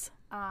nice.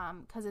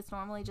 Because it's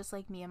normally just,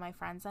 like, me and my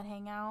friends that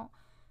hang out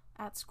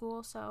at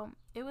school, so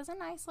it was a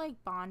nice,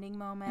 like, bonding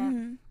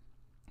moment.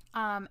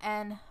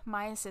 And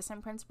my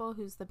assistant principal,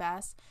 who's the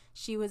best,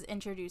 she was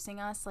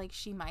introducing us, like,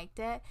 she mic'd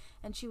it,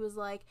 and she was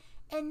like,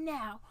 and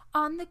now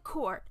on the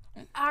court,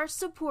 our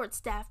support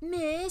staff,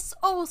 Miss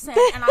Olsen.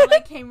 And I,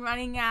 like, came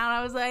running out.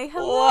 I was like,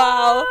 hello.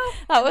 Wow.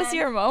 That was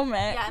your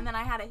moment. Yeah, and then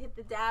I had to hit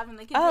the dab, and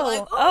the kids were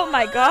like, oh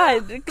my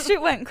god. The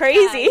shit went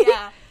crazy.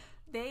 Yeah.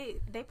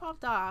 They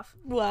popped off.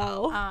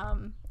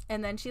 Wow.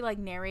 And then she, like,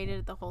 narrated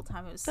it the whole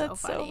time. It was so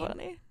funny. That's so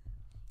funny.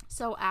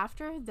 So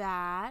after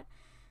that,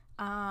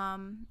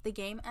 the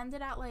game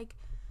ended at, like,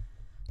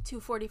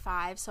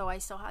 2:45, so I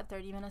still had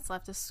 30 minutes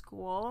left of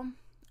school.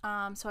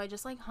 So I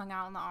just, like, hung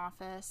out in the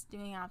office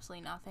doing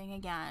absolutely nothing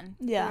again.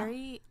 Yeah.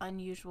 Very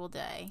unusual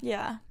day.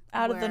 Yeah.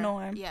 Out of the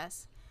norm.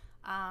 Yes.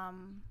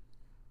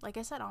 Like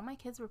I said, all my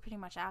kids were pretty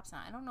much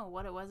absent. I don't know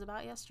what it was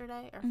about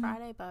yesterday or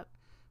Friday, but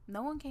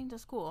no one came to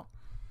school.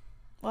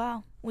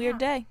 Wow. Weird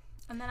day.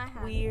 And then I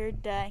had...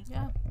 Weird day.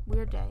 Yeah.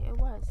 Weird day. It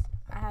was.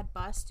 I had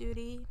bus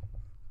duty.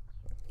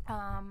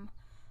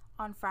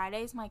 On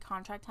Fridays, my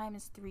contract time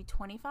is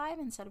 3:25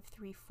 instead of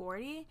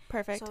 3:40.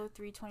 Perfect. So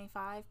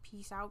 3:25,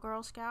 peace out,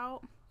 Girl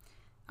Scout.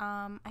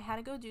 I had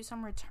to go do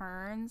some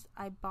returns.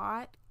 I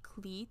bought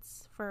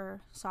cleats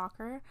for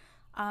soccer.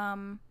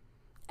 And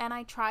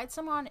I tried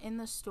some on in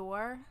the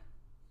store,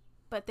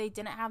 but they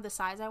didn't have the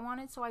size I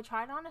wanted. So I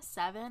tried on a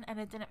 7 and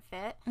it didn't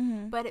fit,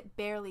 but it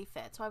barely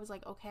fit. So I was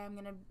like, okay, I'm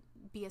going to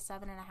be a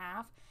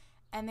 7.5.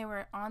 And they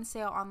were on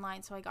sale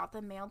online, so I got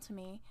them mailed to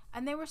me,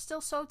 and they were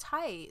still so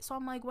tight. So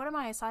I'm like, what am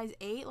I, a size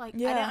 8? Like, I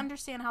didn't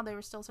understand how they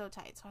were still so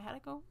tight. So I had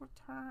to go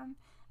return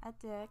at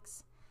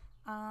Dick's.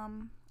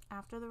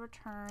 After the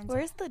returns,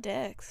 where's the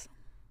Dick's?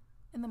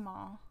 In the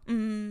mall.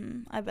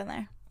 I've been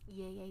there.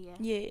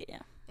 Yeah.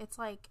 It's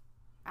like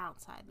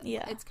outside.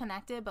 Yeah. It's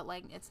connected, but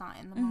like it's not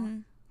in the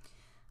mall.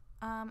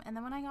 And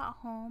then when I got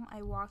home,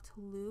 I walked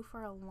Lou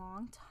for a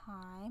long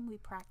time. We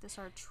practiced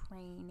our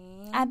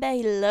training. I bet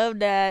he loved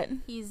that.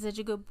 He's such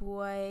a good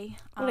boy.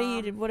 What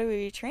were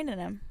you training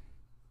him?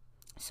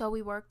 So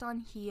we worked on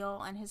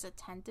heel and his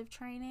attentive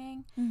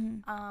training.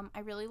 I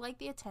really like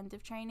the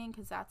attentive training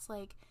because that's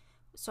like,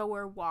 so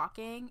we're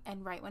walking,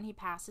 and right when he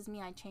passes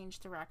me, I change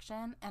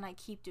direction, and I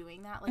keep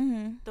doing that.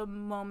 Like the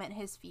moment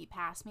his feet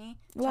pass me,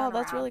 wow,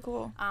 that's really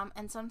cool.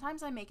 And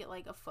sometimes I make it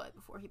like a foot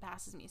before he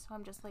passes me, so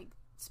I'm just like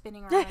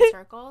spinning around in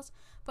circles.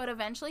 But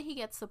eventually he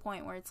gets to the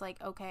point where it's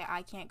like, okay,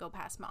 I can't go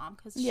past mom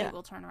because she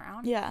will turn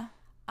around. Yeah.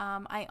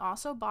 I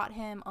also bought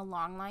him a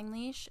long line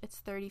leash. It's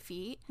 30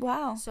 feet.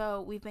 Wow.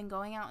 So we've been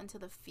going out into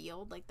the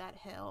field, like that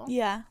hill.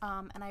 Yeah.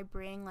 And I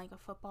bring like a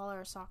football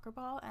or a soccer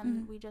ball,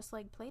 and we just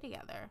like play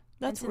together.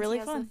 That's really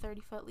fun. Since he has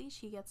the 30-foot leash,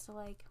 he gets to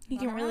like he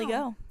can really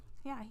go.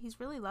 Yeah, he's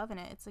really loving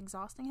it. It's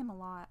exhausting him a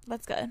lot.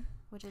 That's good.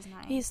 Which is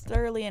nice. He's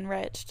thoroughly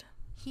enriched.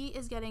 He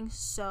is getting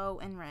so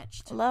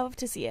enriched. Love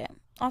to see it.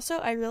 Also,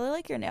 I really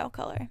like your nail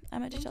color. I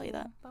meant to tell you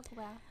that. Bubble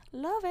bath.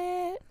 Love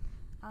it.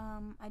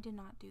 I did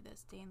not do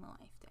this day in the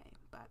life day,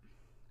 but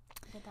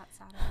I did that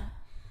Saturday.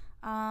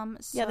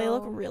 Yeah, they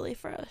look really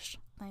fresh.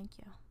 Thank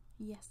you.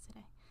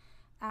 Yesterday.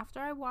 After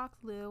I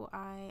walked Lou,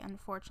 I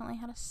unfortunately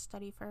had to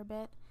study for a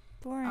bit.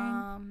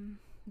 Boring.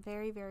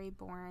 Very, very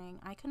boring.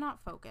 I could not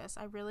focus.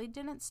 I really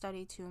didn't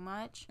study too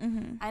much.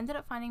 Mm-hmm. I ended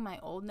up finding my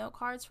old note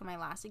cards for my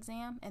last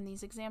exam, and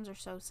these exams are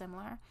so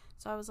similar.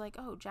 So I was like,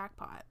 oh,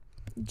 jackpot.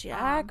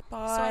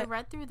 Jackpot. So I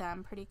read through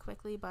them pretty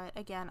quickly, but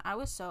again, I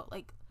was so,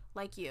 like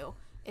you.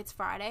 It's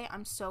Friday.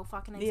 I'm so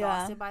fucking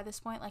exhausted by this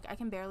point. Like, I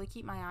can barely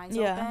keep my eyes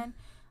open.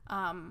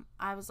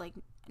 I was, like,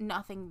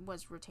 nothing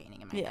was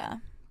retaining in my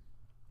head.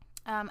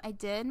 I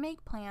did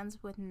make plans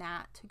with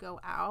Nat to go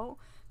out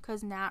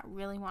because Nat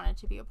really wanted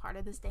to be a part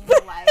of this day in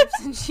my life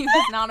since she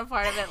was not a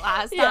part of it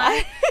last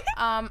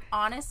time.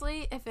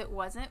 Honestly, if it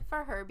wasn't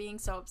for her being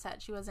so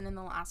upset she wasn't in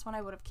the last one,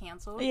 I would have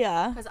canceled.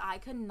 Yeah. Because I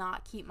could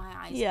not keep my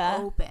eyes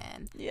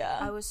open. Yeah.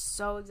 I was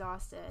so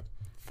exhausted.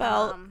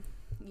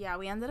 Yeah,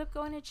 we ended up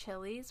going to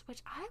Chili's,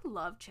 which I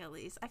love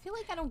Chili's. I feel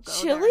like I don't go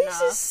there enough.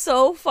 Chili's is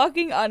so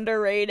fucking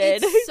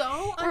underrated. It's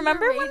so underrated.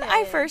 Remember when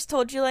I first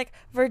told you, like,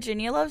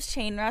 Virginia loves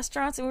chain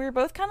restaurants, and we were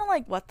both kind of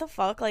like, what the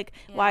fuck? Like,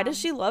 why does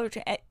she love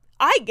chain?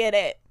 I get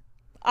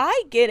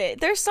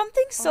it. There's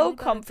something so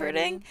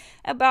comforting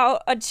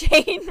about a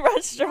chain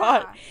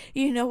restaurant.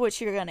 Yeah. You know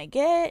what you're gonna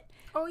get.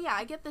 Oh, yeah,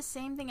 I get the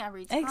same thing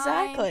every time.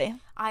 Exactly.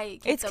 I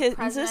get the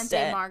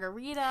Presidente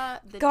Margarita,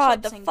 the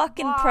God, chips the and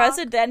fucking guac.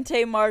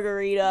 Presidente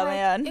Margarita, like,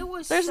 man. It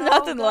was There's so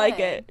nothing good. like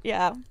it.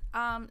 Yeah.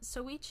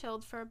 So we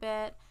chilled for a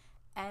bit,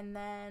 and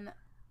then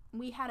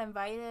we had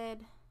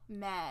invited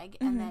Meg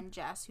and then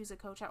Jess, who's a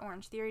coach at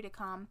Orange Theory, to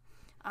come.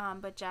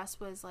 But Jess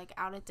was, like,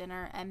 out at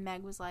dinner, and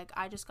Meg was like,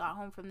 I just got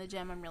home from the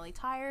gym. I'm really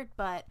tired,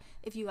 but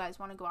if you guys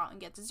want to go out and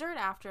get dessert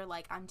after,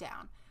 like, I'm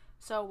down.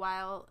 So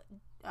while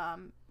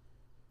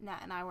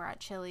Nat and I were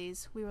at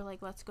Chili's, we were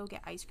like, let's go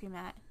get ice cream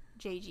at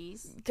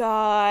JG's.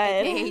 God.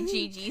 AKA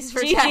GG's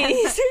for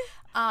Jess.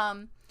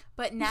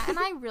 But Nat and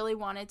I really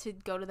wanted to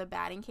go to the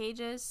batting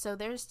cages. So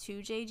there's 2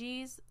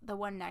 JG's. The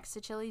one next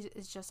to Chili's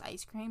is just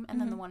ice cream. And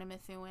then the one in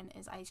Methuen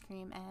is ice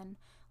cream and,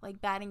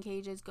 like, batting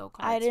cages,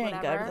 go-karts, I didn't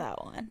whatever. go to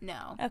that one.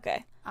 No.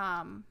 Okay.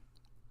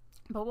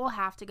 But we'll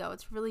have to go.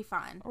 It's really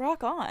fun.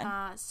 Rock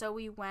on. So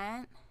we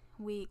went.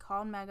 We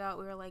called Meg out.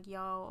 We were like,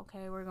 yo,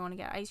 okay, we're going to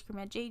get ice cream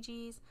at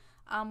JG's.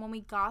 When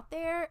we got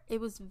there, it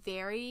was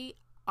very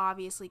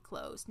obviously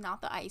closed.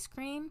 Not the ice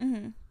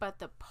cream, but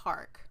the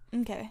park.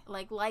 Okay.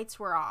 Like, lights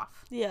were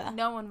off. Yeah.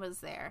 No one was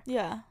there.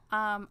 Yeah.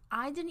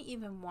 I didn't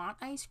even want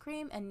ice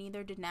cream, and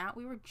neither did Nat.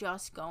 We were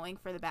just going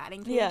for the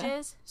batting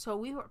cages, so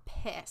we were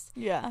pissed.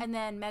 Yeah. And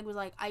then Meg was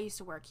like, I used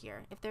to work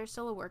here. If there's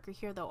still a worker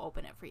here, they'll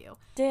open it for you.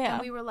 Damn.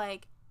 And we were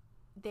like,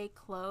 they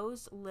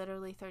closed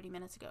literally 30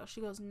 minutes ago.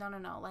 She goes,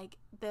 no. Like,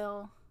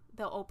 they'll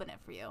open it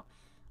for you.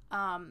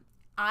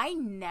 I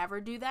never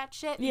do that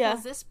shit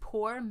because this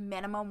poor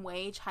minimum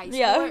wage high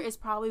schooler is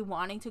probably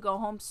wanting to go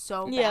home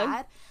so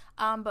bad.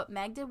 But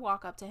Meg did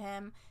walk up to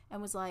him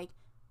and was like,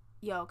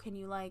 yo, can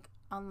you, like,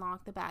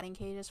 unlock the batting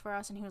cages for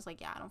us? And he was like,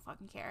 yeah, I don't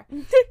fucking care.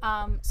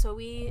 So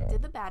we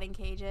did the batting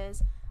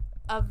cages.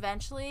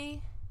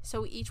 Eventually,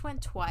 so we each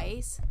went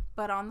twice,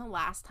 but on the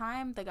last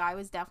time, the guy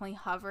was definitely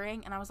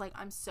hovering, and I was like,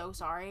 I'm so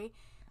sorry.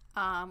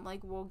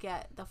 Like, we'll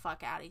get the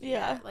fuck out of here.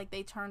 Yeah. Like,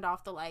 they turned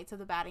off the lights of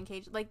the batting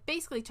cage. Like,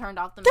 basically turned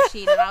off the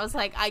machine. And I was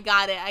like, I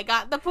got it. I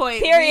got the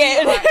point.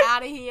 Period. We are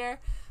out of here.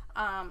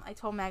 I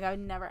told Meg I would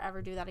never,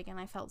 ever do that again.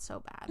 I felt so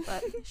bad.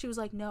 But she was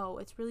like, no,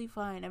 it's really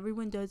fine.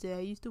 Everyone does it. I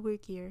used to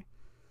work here.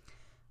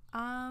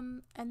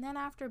 And then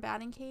after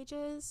batting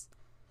cages,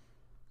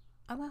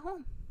 I went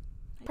home.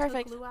 Perfect.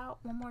 I took Lou out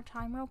one more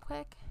time real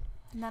quick.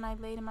 And then I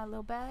laid in my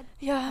little bed.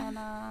 Yeah.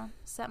 And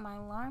set my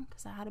alarm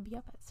because I had to be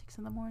up at 6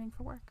 a.m.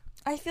 for work.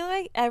 I feel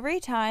like every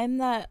time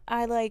that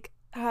I, like,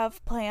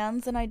 have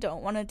plans and I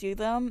don't want to do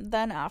them,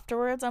 then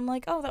afterwards I'm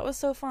like, oh, that was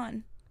so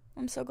fun.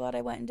 I'm so glad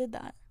I went and did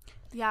that.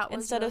 Yeah, it was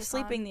instead really of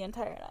sleeping the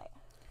entire night.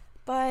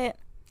 But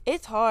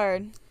it's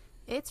hard.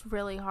 It's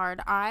really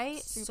hard.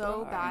 I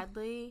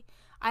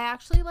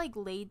actually, like,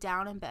 laid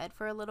down in bed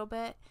for a little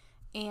bit,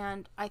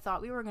 and I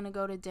thought we were going to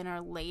go to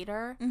dinner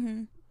later.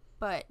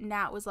 But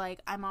Nat was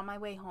like, I'm on my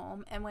way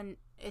home. And when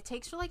it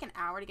takes her, like, an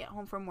hour to get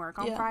home from work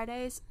on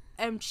Fridays,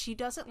 and she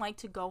doesn't like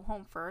to go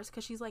home first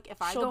because she's like,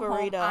 if I go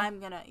home,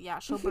 I'm gonna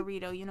she'll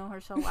burrito. You know her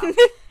so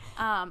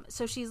well.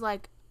 So she's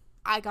like,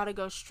 I gotta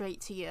go straight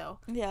to you.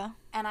 Yeah.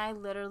 And I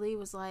literally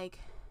was like,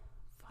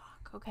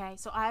 fuck, okay.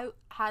 So I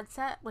had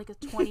set, like, a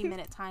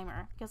 20-minute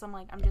timer because I'm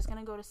like, I'm just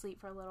gonna go to sleep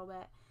for a little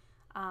bit,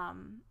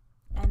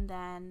 and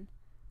then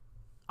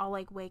I'll,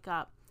 like, wake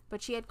up.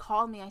 But she had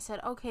called me. I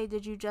said, okay,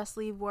 did you just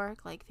leave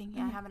work? Like,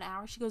 thinking I have an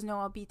hour. She goes, no,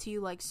 I'll be to you,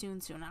 like,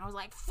 soon. I was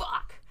like,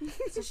 fuck.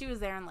 So she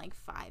was there in, like,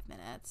 5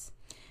 minutes.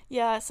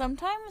 Yeah,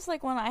 sometimes,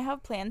 like, when I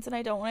have plans and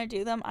I don't want to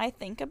do them, I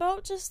think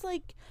about just,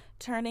 like,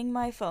 turning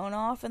my phone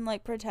off and,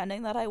 like,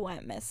 pretending that I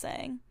went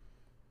missing.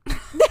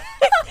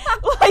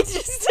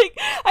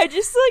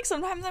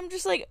 Sometimes I'm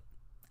just, like,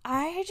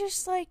 I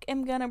just, like,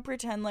 am gonna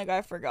pretend like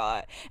I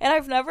forgot. And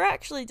I've never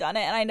actually done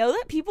it. And I know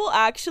that people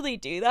actually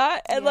do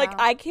that. And, like,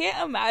 I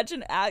can't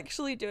imagine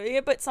actually doing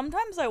it. But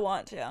sometimes I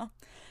want to.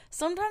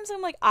 Sometimes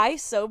I'm like, I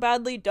so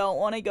badly don't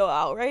want to go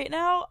out right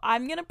now.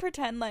 I'm gonna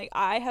pretend like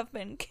I have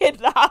been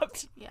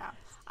kidnapped. Yeah.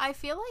 I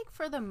feel like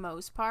for the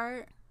most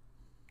part,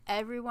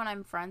 everyone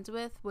I'm friends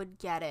with would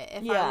get it.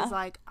 If I was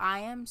like, I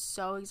am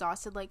so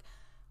exhausted. Like,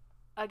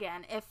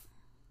 again, if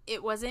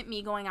it wasn't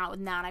me going out with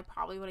Nat, I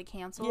probably would have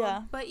canceled.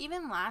 Yeah. But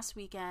even last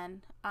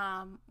weekend,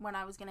 when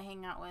I was going to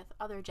hang out with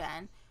other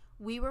Jen,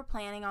 we were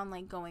planning on,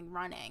 like, going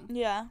running.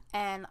 Yeah.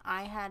 And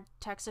I had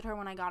texted her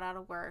when I got out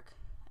of work,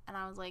 and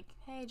I was like,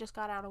 hey, just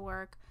got out of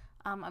work.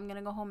 I'm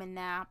gonna go home and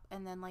nap,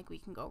 and then like we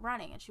can go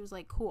running. And she was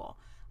like, cool.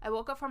 I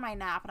woke up from my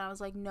nap and I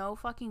was like, no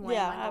fucking way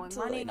am I going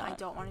running. Not. I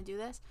don't want to do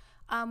this.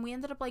 We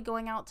ended up like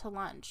going out to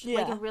lunch,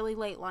 like a really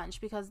late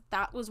lunch, because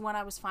that was when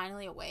I was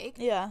finally awake.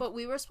 Yeah. But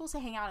we were supposed to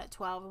hang out at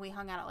 12 and we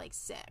hung out at like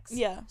 6.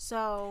 Yeah.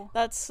 So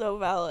that's so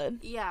valid.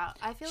 Yeah.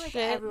 I feel like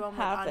everyone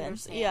would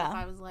understand if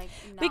I was like,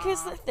 nah.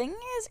 Because the thing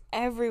is,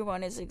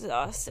 everyone is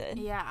exhausted.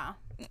 Yeah.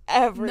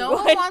 Everyone. No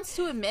one wants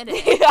to admit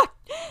it. Yeah.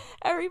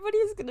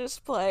 Everybody's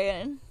just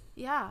playing.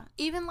 Yeah.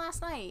 Even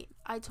last night,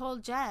 I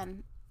told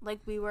Jen, like,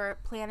 we were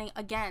planning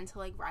again to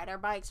like ride our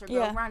bikes or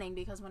go running,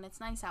 because when it's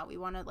nice out we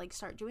want to like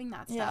start doing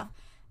that stuff.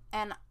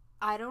 And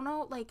I don't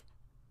know, like,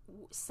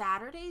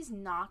 Saturdays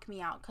knock me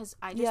out because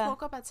I just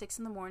woke up at 6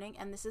 in the morning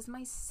and this is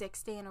my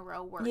 6th day in a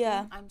row working.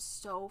 I'm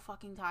so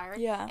fucking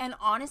tired. And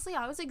honestly,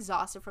 I was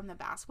exhausted from the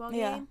basketball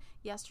game.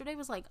 Yesterday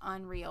was like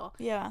unreal.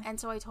 And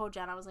so I told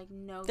Jen, I was like,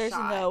 there's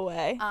no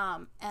way.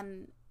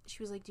 And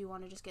she was like, do you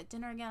want to just get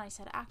dinner again? I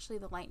said, actually,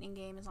 the Lightning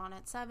game is on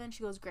at 7.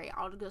 She goes, great,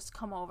 I'll just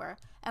come over.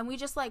 And we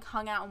just, like,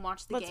 hung out and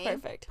watched the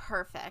game.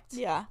 Perfect.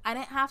 Yeah. I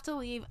didn't have to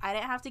leave. I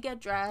didn't have to get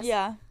dressed.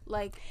 Yeah.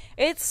 Like,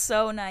 it's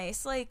so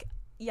nice. Like,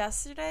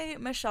 yesterday,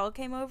 Michelle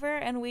came over,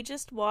 and we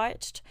just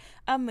watched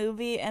a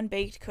movie and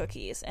baked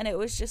cookies. And it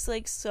was just,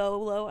 like,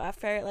 so low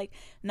effort, like,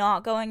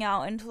 not going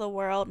out into the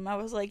world. And I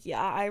was like,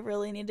 yeah, I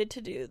really needed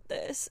to do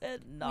this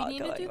and not we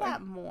need to do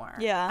that more.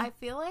 Yeah. I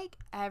feel like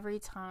every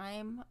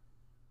time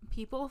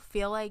people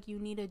feel like you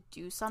need to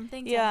do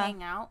something to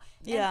hang out.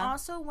 And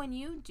also, when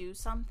you do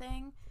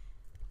something,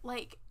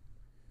 like,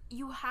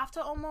 you have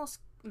to almost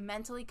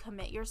mentally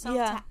commit yourself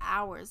to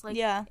hours. Like,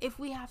 if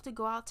we have to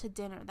go out to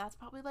dinner, that's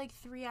probably, like,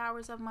 3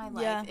 hours of my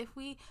life. If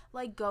we,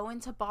 like, go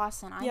into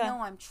Boston, I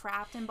know I'm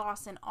trapped in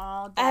Boston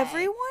all day.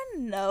 Everyone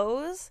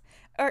knows,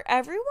 or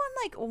everyone,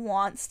 like,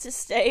 wants to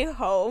stay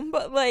home,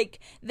 but, like,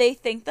 they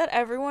think that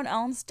everyone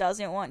else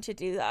doesn't want to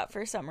do that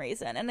for some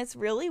reason. And it's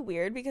really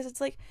weird because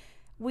it's, like,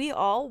 we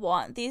all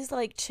want these,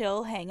 like,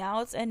 chill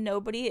hangouts, and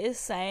nobody is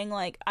saying,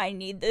 like, I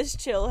need this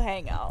chill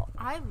hangout.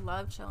 I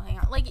love chill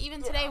hangout. Like,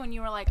 even today when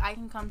you were like, I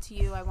can come to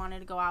you, I wanted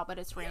to go out, but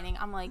it's raining.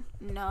 I'm like,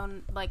 no,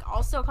 like,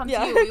 I'll still come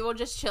to you. We will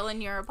just chill in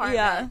your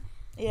apartment.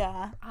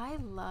 Yeah. I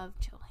love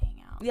chill hangouts.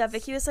 Yeah,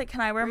 Vicky was like,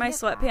 can I wear my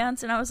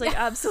sweatpants? And I was like,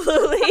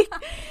 absolutely.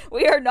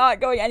 We are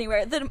not going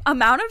anywhere. The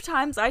amount of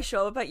times I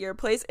show up at your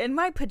place in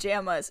my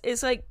pajamas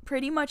is, like,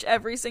 pretty much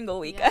every single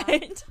weekend.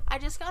 Yeah. I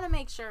just gotta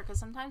make sure, because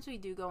sometimes we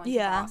do go into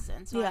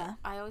Boston, so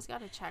I always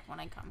gotta check when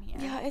I come here.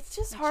 Yeah, it's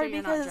just make hard sure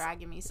you're because not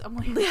dragging me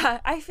somewhere. Yeah,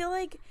 I feel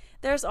like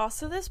there's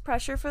also this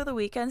pressure for the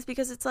weekends,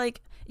 because it's like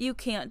you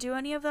can't do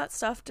any of that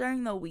stuff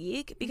during the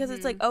week because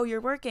it's like, oh,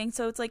 you're working,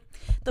 so it's like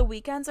the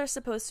weekends are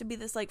supposed to be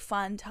this, like,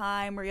 fun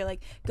time where you're,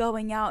 like,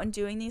 going out and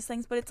doing these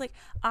things, but it's like,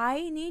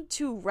 I need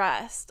to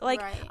rest.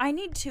 Like, I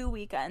need 2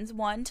 weekends,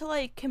 one to,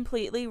 like,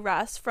 completely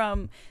rest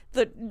from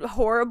the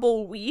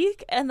horrible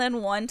week, and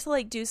then one to,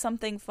 like, do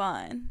something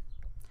fun.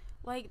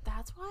 Like,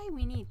 that's why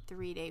we need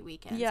 3-day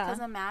weekends.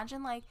 Because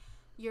imagine, like,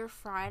 your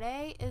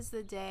Friday is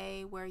the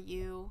day where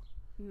you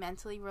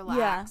mentally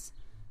relax.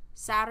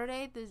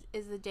 Saturday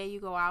is the day you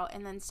go out,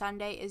 and then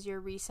Sunday is your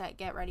reset,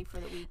 get ready for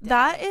the weekday.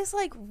 That is,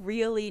 like,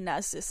 really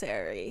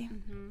necessary.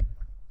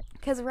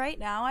 Because right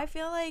now I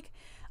feel like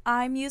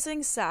I'm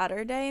using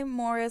Saturday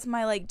more as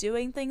my, like,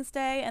 doing things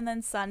day, and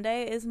then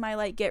Sunday is my,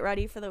 like, get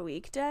ready for the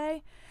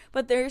weekday.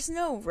 But there's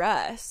no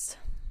rest.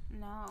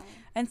 No.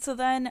 And so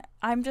then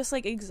I'm just,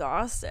 like,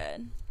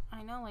 exhausted.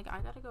 I know, like, I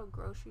gotta go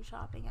grocery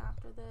shopping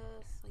after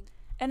this. Like,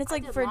 and it's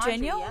like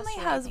Virginia only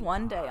has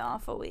 1 day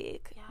off a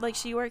week. Yeah. Like,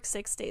 she works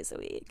 6 days a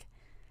week.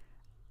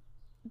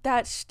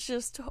 That's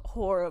just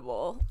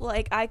horrible.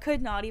 Like, I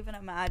could not even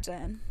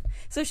imagine.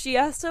 So she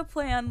has to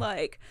plan,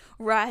 like,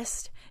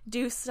 rest,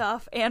 do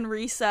stuff, and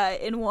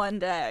reset in 1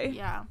 day.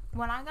 Yeah.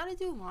 When I gotta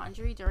do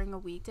laundry during a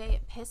weekday,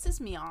 it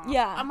pisses me off.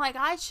 Yeah. I'm like,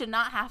 I should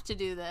not have to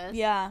do this.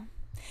 Yeah.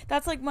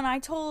 That's like when I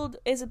told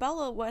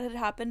Isabella what had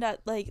happened at,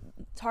 like,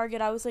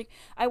 Target. I was like,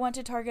 I went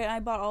to Target and I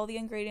bought all the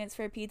ingredients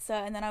for a pizza,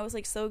 and then I was,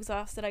 like, so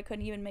exhausted I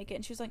couldn't even make it.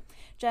 And she was like,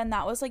 Jen,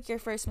 that was, like, your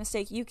first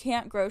mistake. You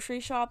can't grocery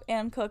shop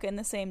and cook in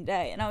the same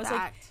day. And I was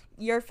like,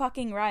 you're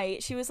fucking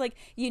right. She was like,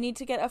 you need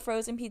to get a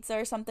frozen pizza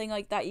or something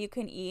like that you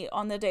can eat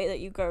on the day that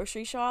you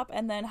grocery shop,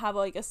 and then have,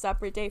 like, a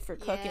separate day for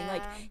cooking.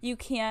 Like, you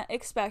can't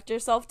expect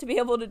yourself to be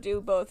able to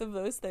do both of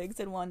those things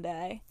in 1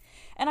 day.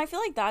 And I feel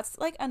like that's,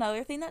 like,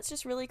 another thing that's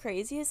just really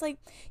crazy is, like,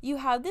 you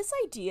have this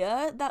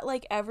idea that,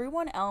 like,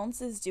 everyone else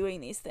is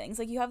doing these things.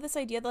 Like, you have this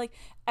idea that, like,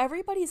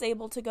 everybody's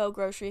able to go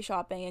grocery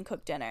shopping and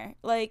cook dinner.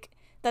 Like,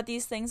 that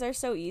these things are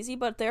so easy,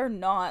 but they're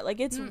not. Like,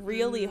 it's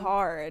really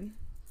hard.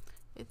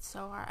 It's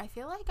so hard. I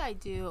feel like I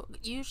do.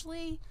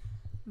 Usually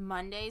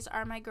Mondays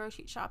are my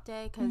grocery shop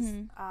day because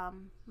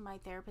my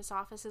therapist's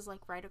office is,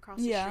 like, right across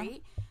the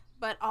street.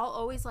 But I'll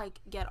always, like,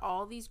 get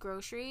all these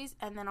groceries,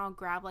 and then I'll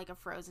grab, like, a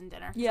frozen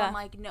dinner. Yeah. So I'm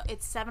like, no,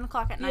 it's 7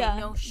 o'clock at night.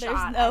 No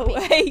shot. There's no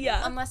way.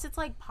 Yeah. Unless it's,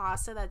 like,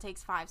 pasta that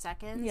takes 5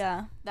 seconds.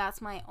 Yeah.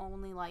 That's my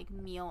only, like,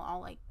 meal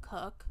I'll, like,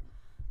 cook.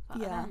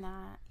 But other than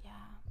that,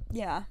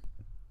 Yeah.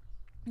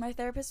 My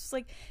therapist was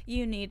like,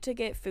 you need to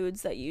get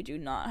foods that you do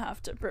not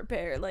have to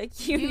prepare.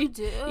 Like, you need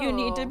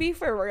to be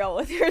for real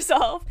with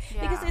yourself.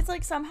 Yeah. Because it's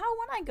like, somehow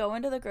when I go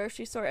into the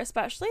grocery store,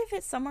 especially if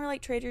it's somewhere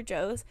like Trader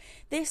Joe's,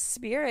 this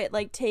spirit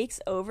like takes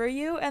over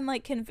you and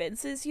like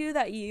convinces you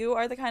that you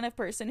are the kind of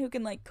person who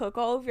can like cook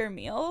all of your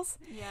meals.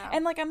 Yeah.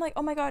 And like, I'm like,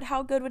 oh my God,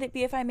 how good would it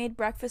be if I made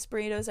breakfast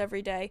burritos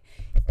every day?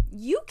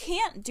 You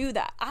can't do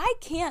that. I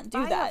can't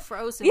do that.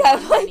 Frozen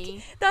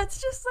honey.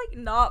 That's just like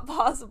not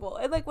possible.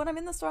 And like when I'm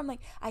in the store, I'm like,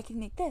 I can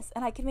make this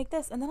and I can make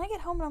this, and then I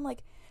get home and I'm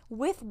like,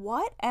 with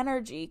what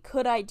energy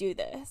could I do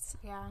this?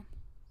 Yeah.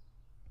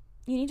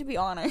 You need to be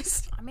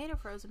honest. I made a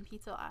frozen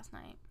pizza last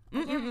night.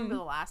 I can't remember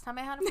the last time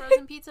I had a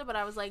frozen pizza, but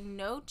I was like,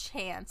 no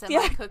chance am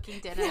I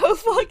cooking dinner. No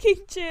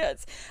fucking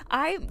chance.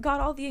 I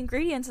got all the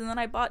ingredients and then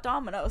I bought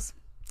Domino's.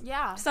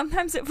 Yeah.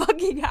 Sometimes it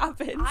fucking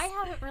happens. I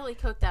haven't really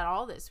cooked at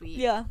all this week.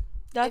 Yeah.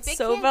 That's if it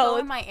so can't valid. go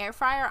in my air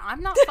fryer,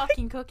 I'm not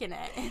fucking cooking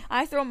it.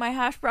 I throw my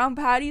hash brown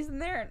patties in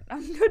there and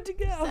I'm good to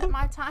go. Set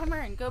my timer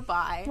and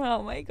goodbye.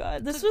 Oh my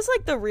God. This was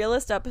like the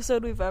realest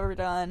episode we've ever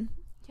done.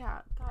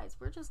 Yeah, guys,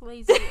 we're just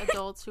lazy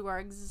adults who are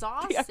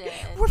exhausted.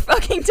 Yeah, we're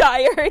fucking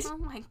tired. Oh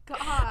my God.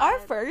 Our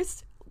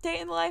first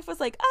day in life was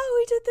like, oh,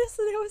 we did this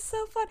and it was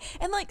so fun.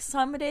 And like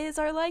some days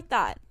are like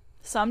that.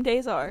 Some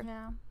days are.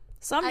 Yeah.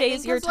 Some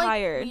days you're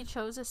tired. We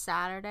chose a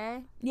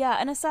Saturday. Yeah,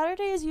 and a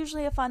Saturday is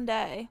usually a fun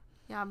day.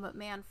 Yeah, but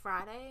man,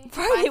 Friday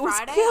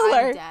was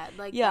killer. I'm dead.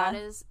 Like, that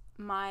is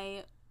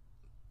my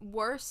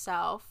worst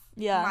self.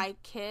 Yeah. My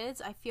kids,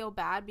 I feel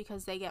bad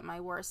because they get my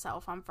worst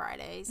self on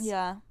Fridays.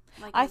 Yeah.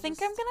 Like, I think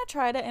I'm going to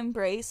try to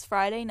embrace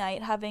Friday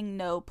night having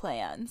no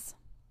plans.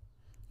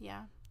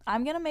 Yeah.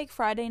 I'm going to make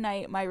Friday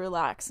night my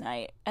relax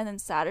night. And then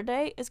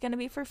Saturday is going to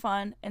be for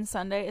fun. And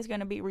Sunday is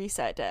going to be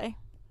reset day.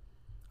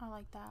 I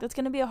like that. That's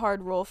going to be a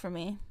hard rule for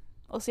me.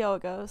 We'll see how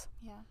it goes.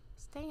 Yeah.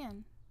 Stay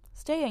in.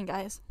 Stay in,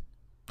 guys.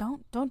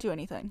 Don't do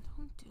anything.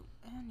 Don't do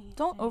anything.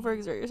 Don't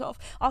overexert yourself.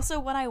 Also,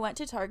 when I went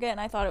to Target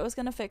and I thought it was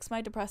going to fix my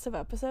depressive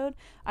episode,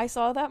 I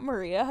saw that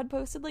Maria had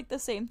posted like the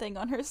same thing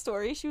on her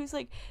story. She was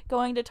like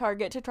going to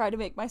Target to try to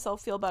make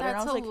myself feel better.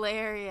 That's and I was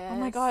hilarious. Like, oh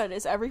my God,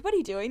 is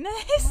everybody doing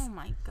this? Oh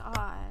my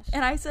gosh.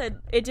 And I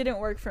said, it didn't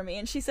work for me.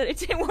 And she said, it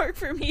didn't work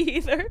for me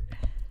either.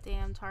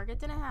 Damn, Target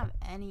didn't have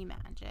any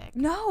magic.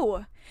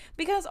 No.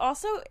 Because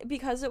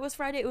it was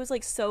Friday, it was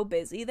like so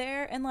busy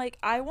there. And like,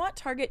 I want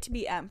Target to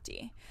be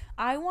empty.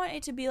 I want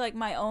it to be like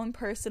my own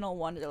personal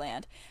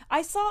wonderland.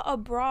 I saw a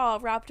bra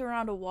wrapped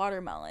around a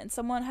watermelon.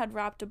 Someone had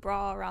wrapped a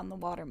bra around the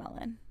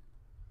watermelon.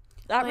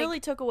 That really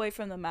took away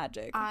from the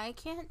magic. I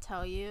can't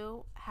tell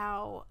you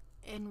how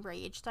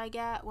enraged I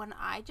get when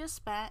I just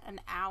spent an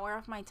hour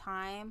of my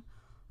time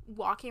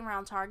walking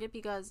around Target,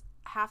 because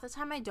half the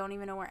time I don't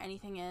even know where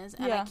anything is,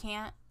 and I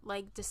can't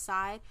like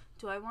decide,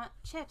 do I want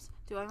chips,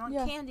 do I want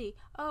candy,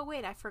 oh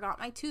wait, I forgot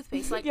my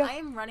toothpaste. Like I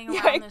am running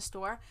around the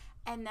store,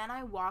 and then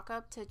I walk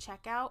up to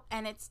checkout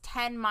and it's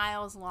 10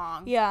 miles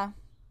long. Yeah,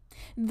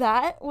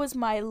 that was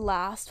my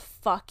last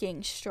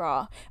fucking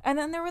straw. And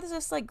then there was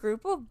this like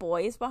group of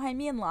boys behind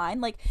me in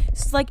line, like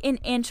an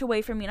inch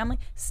away from me, and I'm like,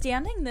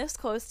 standing this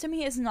close to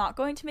me is not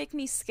going to make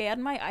me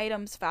scan my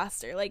items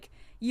faster. Like,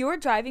 you're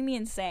driving me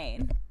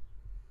insane.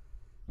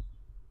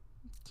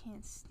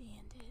 Can't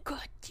stand it.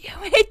 God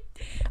damn it.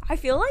 I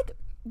feel like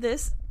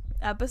this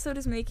episode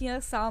is making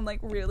us sound like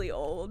really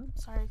old.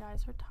 Sorry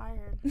guys, we're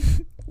tired.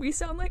 We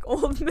sound like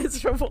old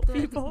miserable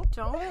people.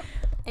 Don't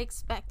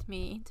expect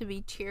me to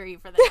be cheery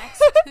for the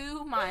next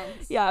 2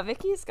 months. Yeah,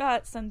 Vicky's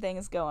got some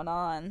things going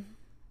on,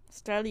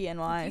 studying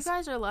wise. You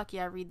guys are lucky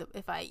I read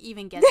if I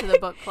even get to the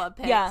book club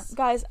picks. Yeah,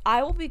 guys,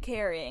 I will be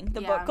carrying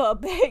the book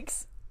club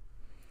picks.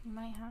 You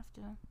might have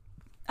to.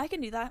 I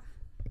can do that.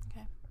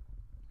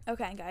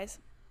 Okay, guys.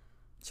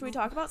 Should we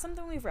talk about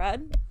something we've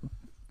read?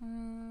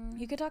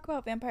 You could talk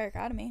about Vampire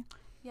Academy.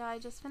 Yeah, I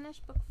just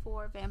finished book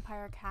 4,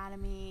 Vampire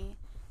Academy.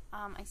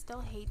 I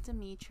still hate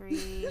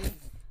Dimitri.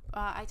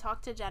 I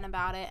talked to Jen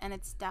about it, and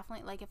it's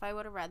definitely, like, if I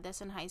would have read this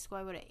in high school,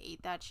 I would have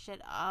ate that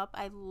shit up.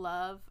 I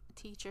love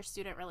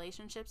teacher-student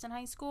relationships in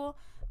high school,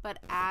 but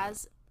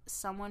as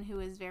someone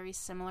who is very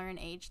similar in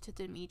age to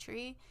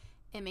Dimitri,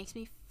 it makes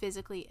me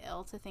physically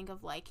ill to think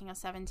of liking a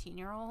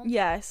 17-year-old.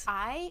 Yes.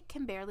 I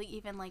can barely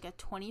even like a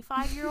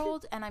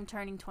 25-year-old, and I'm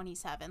turning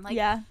 27. Like,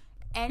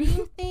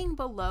 anything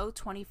below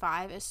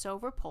 25 is so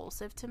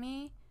repulsive to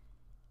me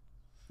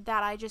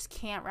that I just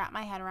can't wrap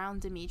my head around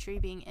Dimitri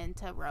being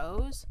into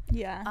Rose.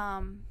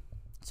 Yeah.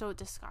 So it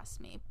disgusts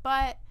me.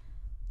 But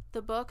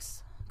the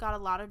books got a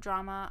lot of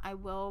drama. I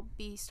will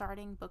be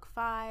starting book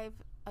 5.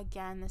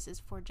 Again, this is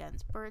for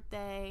Jen's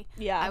birthday.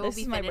 Yeah, I will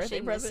be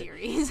finishing the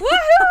series.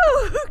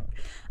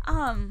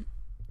 Woohoo!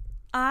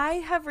 I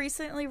have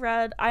recently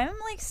read, I'm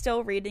like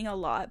still reading a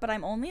lot, but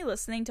I'm only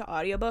listening to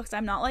audiobooks.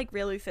 I'm not like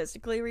really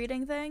physically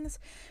reading things,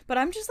 but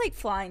I'm just like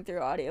flying through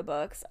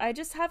audiobooks. I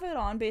just have it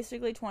on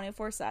basically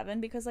 24/7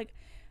 because like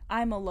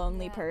I'm a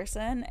lonely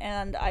person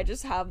and I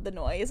just have the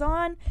noise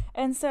on.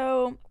 And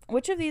so,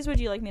 which of these would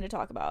you like me to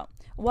talk about?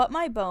 What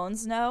My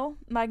Bones Know,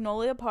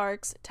 Magnolia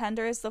Parks,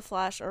 Tender as the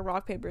Flesh, or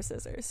Rock, Paper,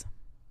 Scissors?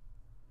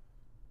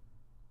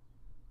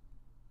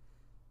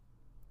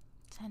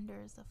 Tender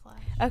is the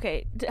Flesh?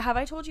 Okay, have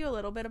I told you a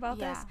little bit about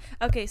this?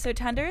 Yeah. Okay, so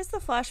Tender is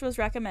the Flesh was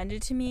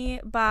recommended to me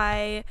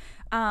by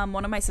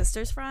one of my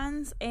sister's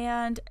friends,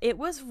 and it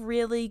was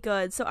really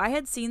good. So I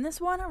had seen this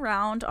one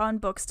around on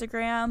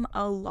Bookstagram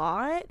a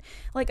lot,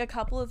 like a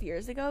couple of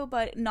years ago,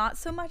 but not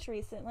so much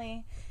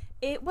recently.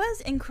 It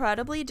was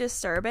incredibly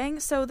disturbing.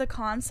 So the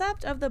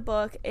concept of the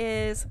book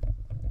is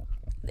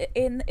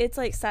it's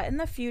like set in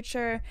the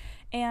future,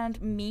 and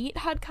meat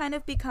had kind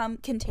of become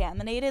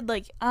contaminated,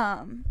 like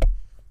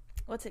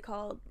what's it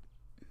called,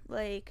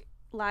 like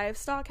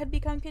livestock had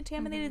become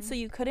contaminated, so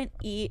you couldn't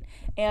eat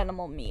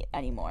animal meat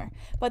anymore,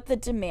 but the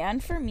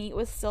demand for meat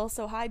was still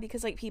so high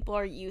because like people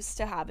are used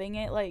to having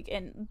it, like,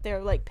 and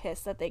they're like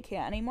pissed that they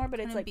can't anymore, but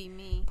it's like be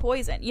me.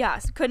 poison.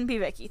 Yes, couldn't be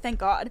Vicky, thank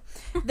God.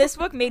 This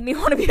book made me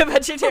want to be a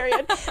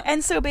vegetarian.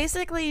 And so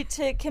basically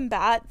to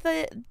combat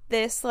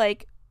this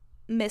like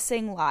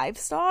missing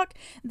livestock,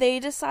 they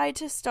decide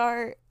to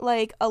start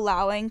like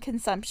allowing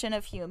consumption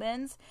of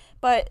humans,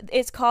 but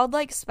it's called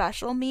like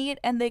special meat,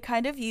 and they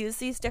kind of use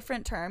these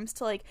different terms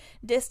to like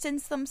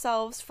distance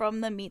themselves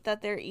from the meat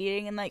that they're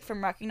eating and like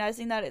from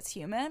recognizing that it's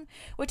human,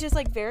 which is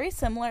like very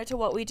similar to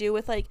what we do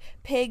with like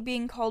pig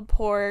being called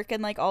pork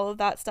and like all of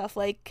that stuff,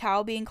 like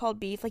cow being called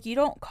beef. Like you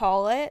don't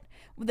call it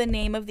the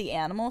name of the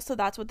animal, so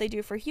that's what they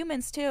do for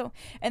humans too,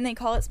 and they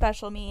call it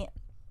special meat.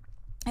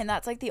 And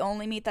that's like the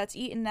only meat that's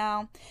eaten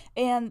now.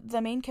 And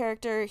the main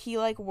character, he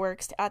like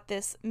works at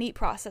this meat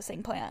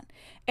processing plant.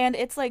 And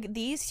it's like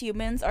these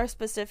humans are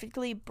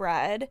specifically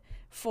bred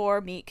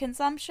for meat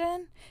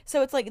consumption.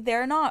 So it's like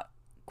they're not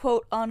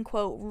quote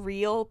unquote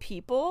real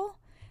people.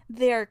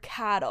 They're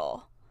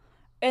cattle.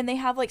 And they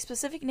have like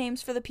specific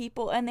names for the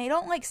people, and they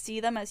don't like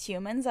see them as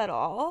humans at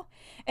all.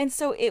 And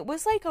so it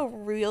was like a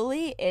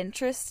really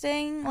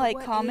interesting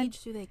like what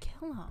age do they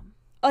kill them?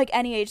 Like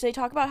any age. They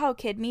talk about how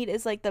kid meat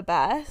is like the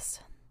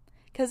best.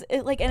 Because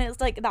it like, and it's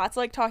like, that's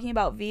like talking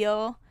about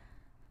veal.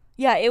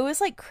 Yeah, it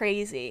was like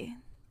crazy.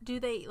 Do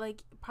they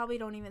like probably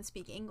don't even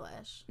speak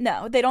English?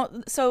 No, they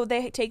don't. So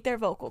they take their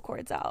vocal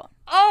cords out.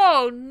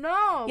 Oh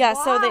no. Yeah,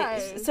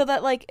 why? so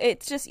that like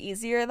it's just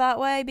easier that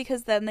way,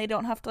 because then they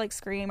don't have to like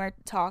scream or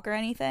talk or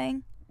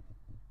anything.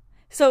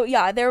 So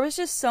yeah, there was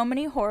just so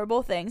many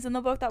horrible things in the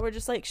book that were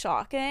just like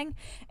shocking,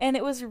 and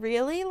it was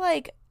really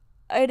like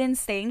an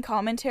insane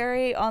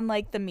commentary on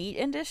like the meat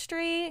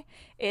industry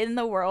in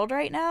the world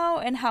right now,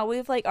 and how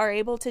we've like are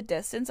able to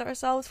distance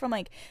ourselves from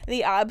like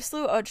the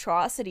absolute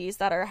atrocities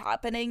that are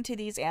happening to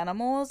these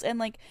animals, and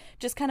like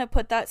just kind of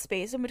put that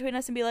space in between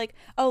us and be like,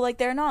 oh, like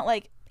they're not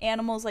like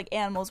animals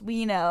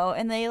we know,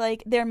 and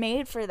they're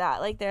made for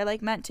that, like they're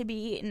like meant to be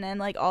eaten and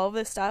like all of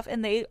this stuff,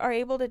 and they are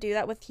able to do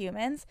that with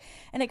humans.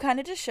 And it kind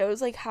of just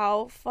shows like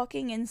how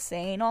fucking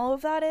insane all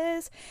of that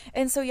is.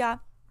 And so yeah,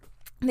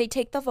 they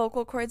take the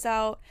vocal cords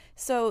out.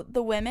 So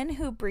the women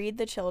who breed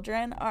the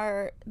children,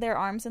 their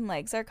arms and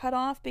legs are cut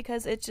off,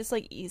 because it's just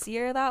like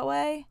easier that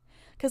way,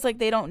 because like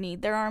they don't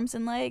need their arms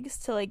and legs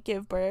to like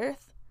give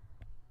birth.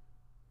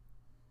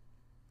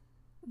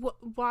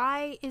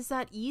 Why is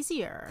that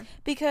easier?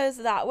 Because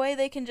that way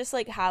they can just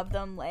like have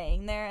them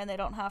laying there, and they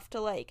don't have to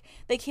like,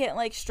 they can't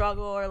like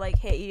struggle or like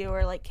hit you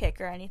or like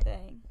kick or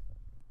anything.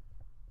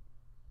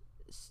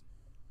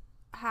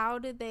 How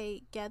did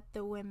they get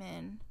the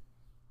women,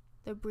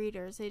 the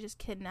breeders? They just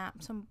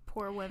kidnapped some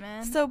poor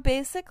women? So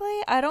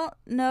basically, I don't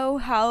know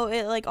how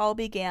it like all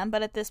began,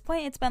 but at this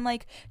point it's been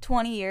like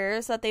 20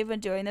 years that they've been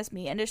doing this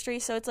meat industry.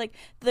 So it's like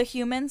the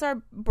humans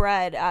are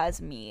bred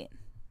as meat.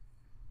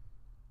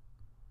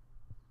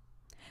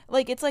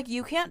 Like it's like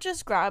you can't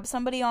just grab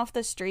somebody off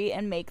the street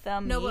and make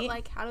them meat. But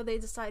like how do they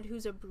decide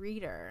who's a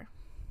breeder?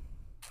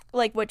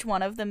 Like which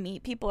one of the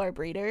meat people are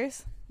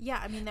breeders? Yeah,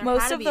 I mean, there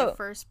had to be a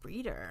first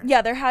breeder.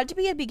 Yeah, there had to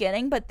be a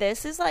beginning, but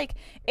this is like,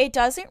 it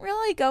doesn't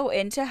really go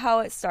into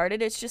how it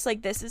started. It's just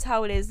like, this is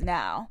how it is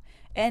now.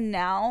 And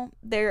now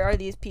there are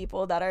these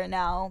people that are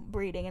now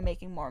breeding and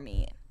making more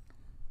meat.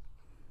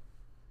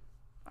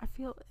 I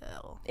feel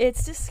ill.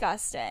 It's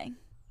disgusting.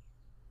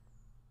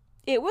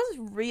 It was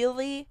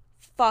really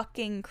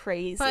fucking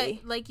crazy.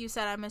 But like you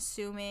said, I'm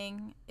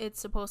assuming it's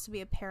supposed to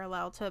be a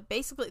parallel to,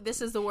 basically,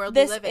 this is the world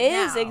we live in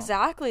now. This is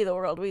exactly the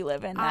world we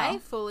live in now. I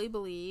fully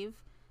believe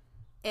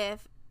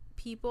if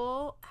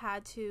people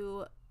had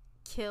to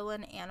kill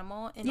an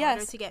animal in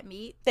order to get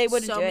meat, they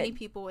wouldn't so do many it.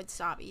 people would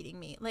stop eating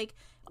meat. Like,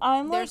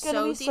 I'm like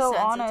gonna be so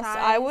honest,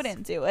 I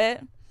wouldn't do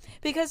it,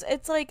 because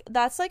it's like,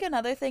 that's like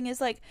another thing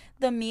is like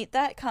the meat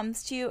that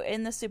comes to you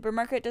in the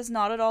supermarket does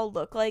not at all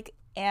look like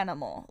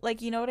animal, like,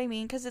 you know what I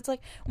mean? Because it's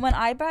like when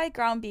I buy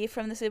ground beef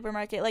from the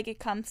supermarket, like it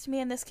comes to me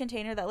in this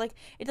container that like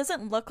it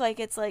doesn't look like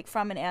it's like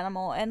from an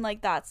animal. And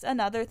like that's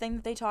another thing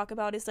that they talk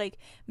about is like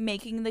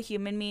making the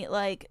human meat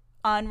like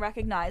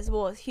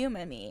unrecognizable as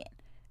human meat,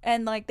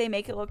 and like they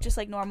make it look just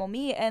like normal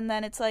meat. And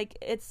then it's like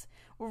it's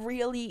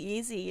really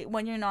easy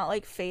when you're not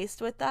like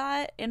faced with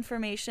that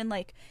information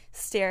like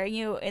staring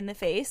you in the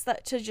face,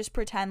 that to just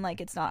pretend like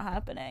it's not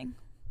happening.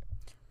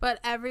 But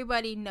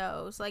everybody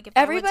knows, like if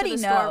everybody I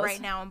went to the store right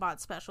now and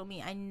bought special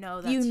meat, I know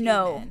that's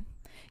human.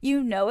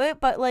 You know it,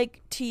 but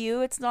like to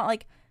you it's not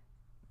like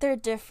they're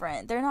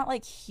different. They're not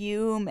like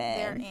human.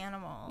 They're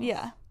animals.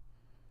 Yeah.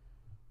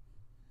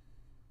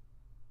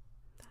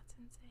 That's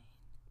insane.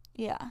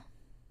 Yeah.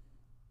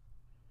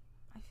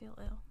 I feel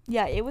ill.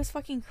 Yeah, it was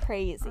fucking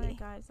crazy. Alright,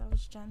 guys, that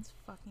was Jen's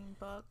fucking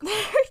book.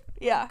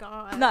 Yeah. Oh,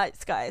 God.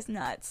 Nuts, guys.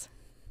 Nuts.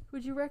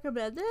 Would you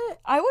recommend it?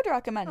 I would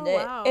recommend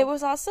it. Wow. It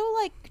was also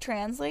like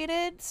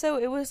translated, so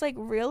it was like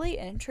really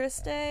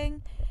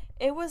interesting.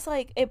 It was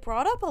like it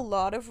brought up a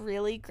lot of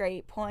really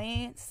great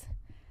points.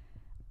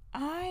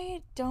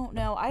 I don't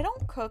know. I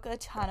don't cook a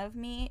ton of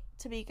meat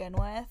to begin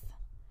with.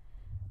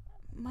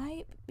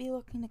 Might be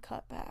looking to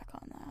cut back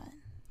on that.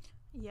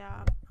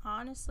 Yeah,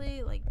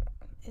 honestly, like,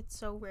 it's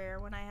so rare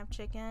when I have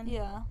chicken.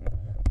 Yeah.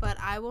 But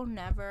I will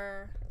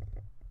never,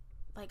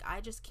 like,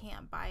 I just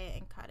can't buy it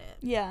and cut it.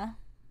 Yeah.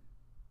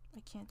 I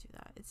can't do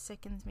that. It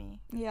sickens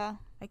me. Yeah.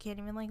 I can't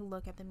even, like,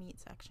 look at the meat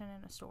section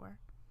in a store.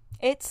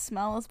 It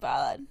smells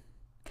bad.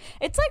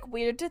 It's, like,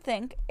 weird to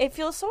think. It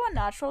feels so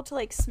unnatural to,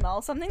 like,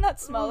 smell something that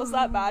smells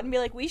that bad and be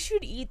like, we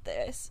should eat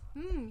this.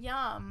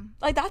 Yum.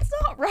 Like, that's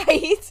not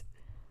right.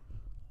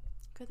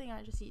 Good thing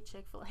I just eat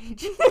Chick-fil-A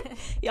chicken.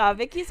 Yeah,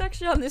 Vicky's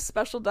actually on this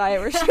special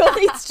diet where she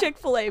only eats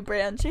Chick-fil-A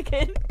brand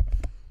chicken.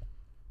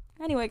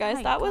 Anyway,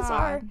 guys, that was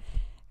our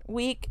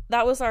week.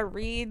 That was our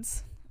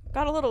reads.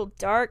 Got a little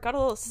dark, got a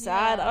little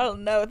sad. Yeah. I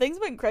don't know. Things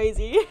went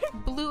crazy.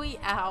 Bluey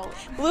out.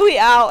 Bluey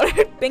out.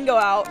 Bingo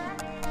out.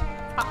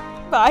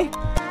 Bye.